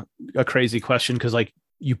a crazy question because like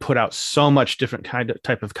you put out so much different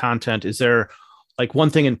type of content. Is there like one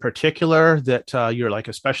thing in particular that you're like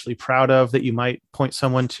especially proud of that you might point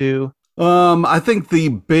someone to? I think the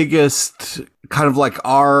biggest kind of like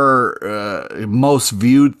our most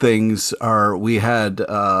viewed things are, we had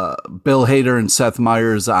Bill Hader and Seth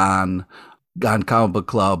Meyers on Comic Book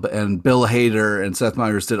Club, and Bill Hader and Seth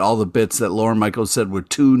Meyers did all the bits that Lauren Michaels said were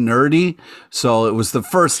too nerdy. So it was the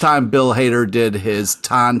first time Bill Hader did his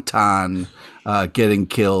Tauntaun getting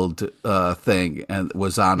killed thing, and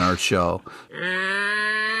was on our show.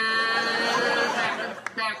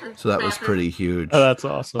 So that was pretty huge. Oh, that's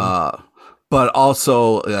awesome. But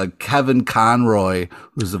also Kevin Conroy,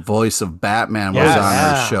 who's the voice of Batman, was on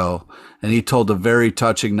our show, and he told a very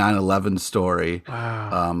touching 9/11 story.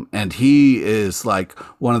 Wow. And he is like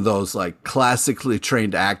one of those like classically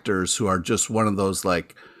trained actors who are just one of those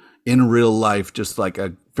like in real life, just like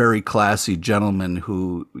a very classy gentleman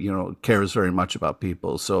who, you know, cares very much about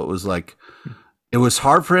people. So it was like, it was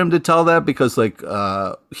hard for him to tell that because like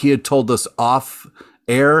he had told us off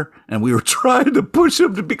air, and we were trying to push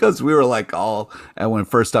him to, because we were like all, and when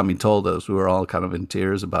first time he told us, we were all kind of in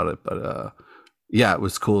tears about it. But yeah, it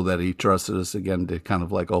was cool that he trusted us again to kind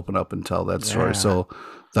of like open up and tell that story. So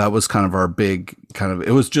that was kind of our big kind of,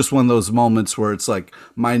 it was just one of those moments where it's like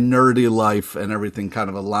my nerdy life and everything kind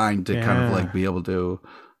of aligned to kind of like be able to,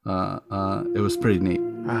 it was pretty neat.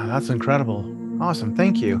 That's incredible. Awesome.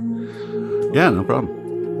 Thank you. Yeah, no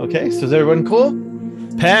problem. Okay. So is everyone cool?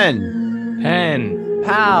 Pen.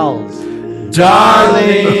 Pals,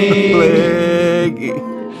 darling.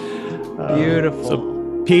 Beautiful.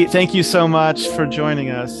 So, Pete, thank you so much for joining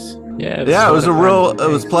us. Yeah, it was a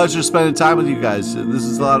pleasure spending time with you guys. This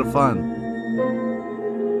is a lot of fun.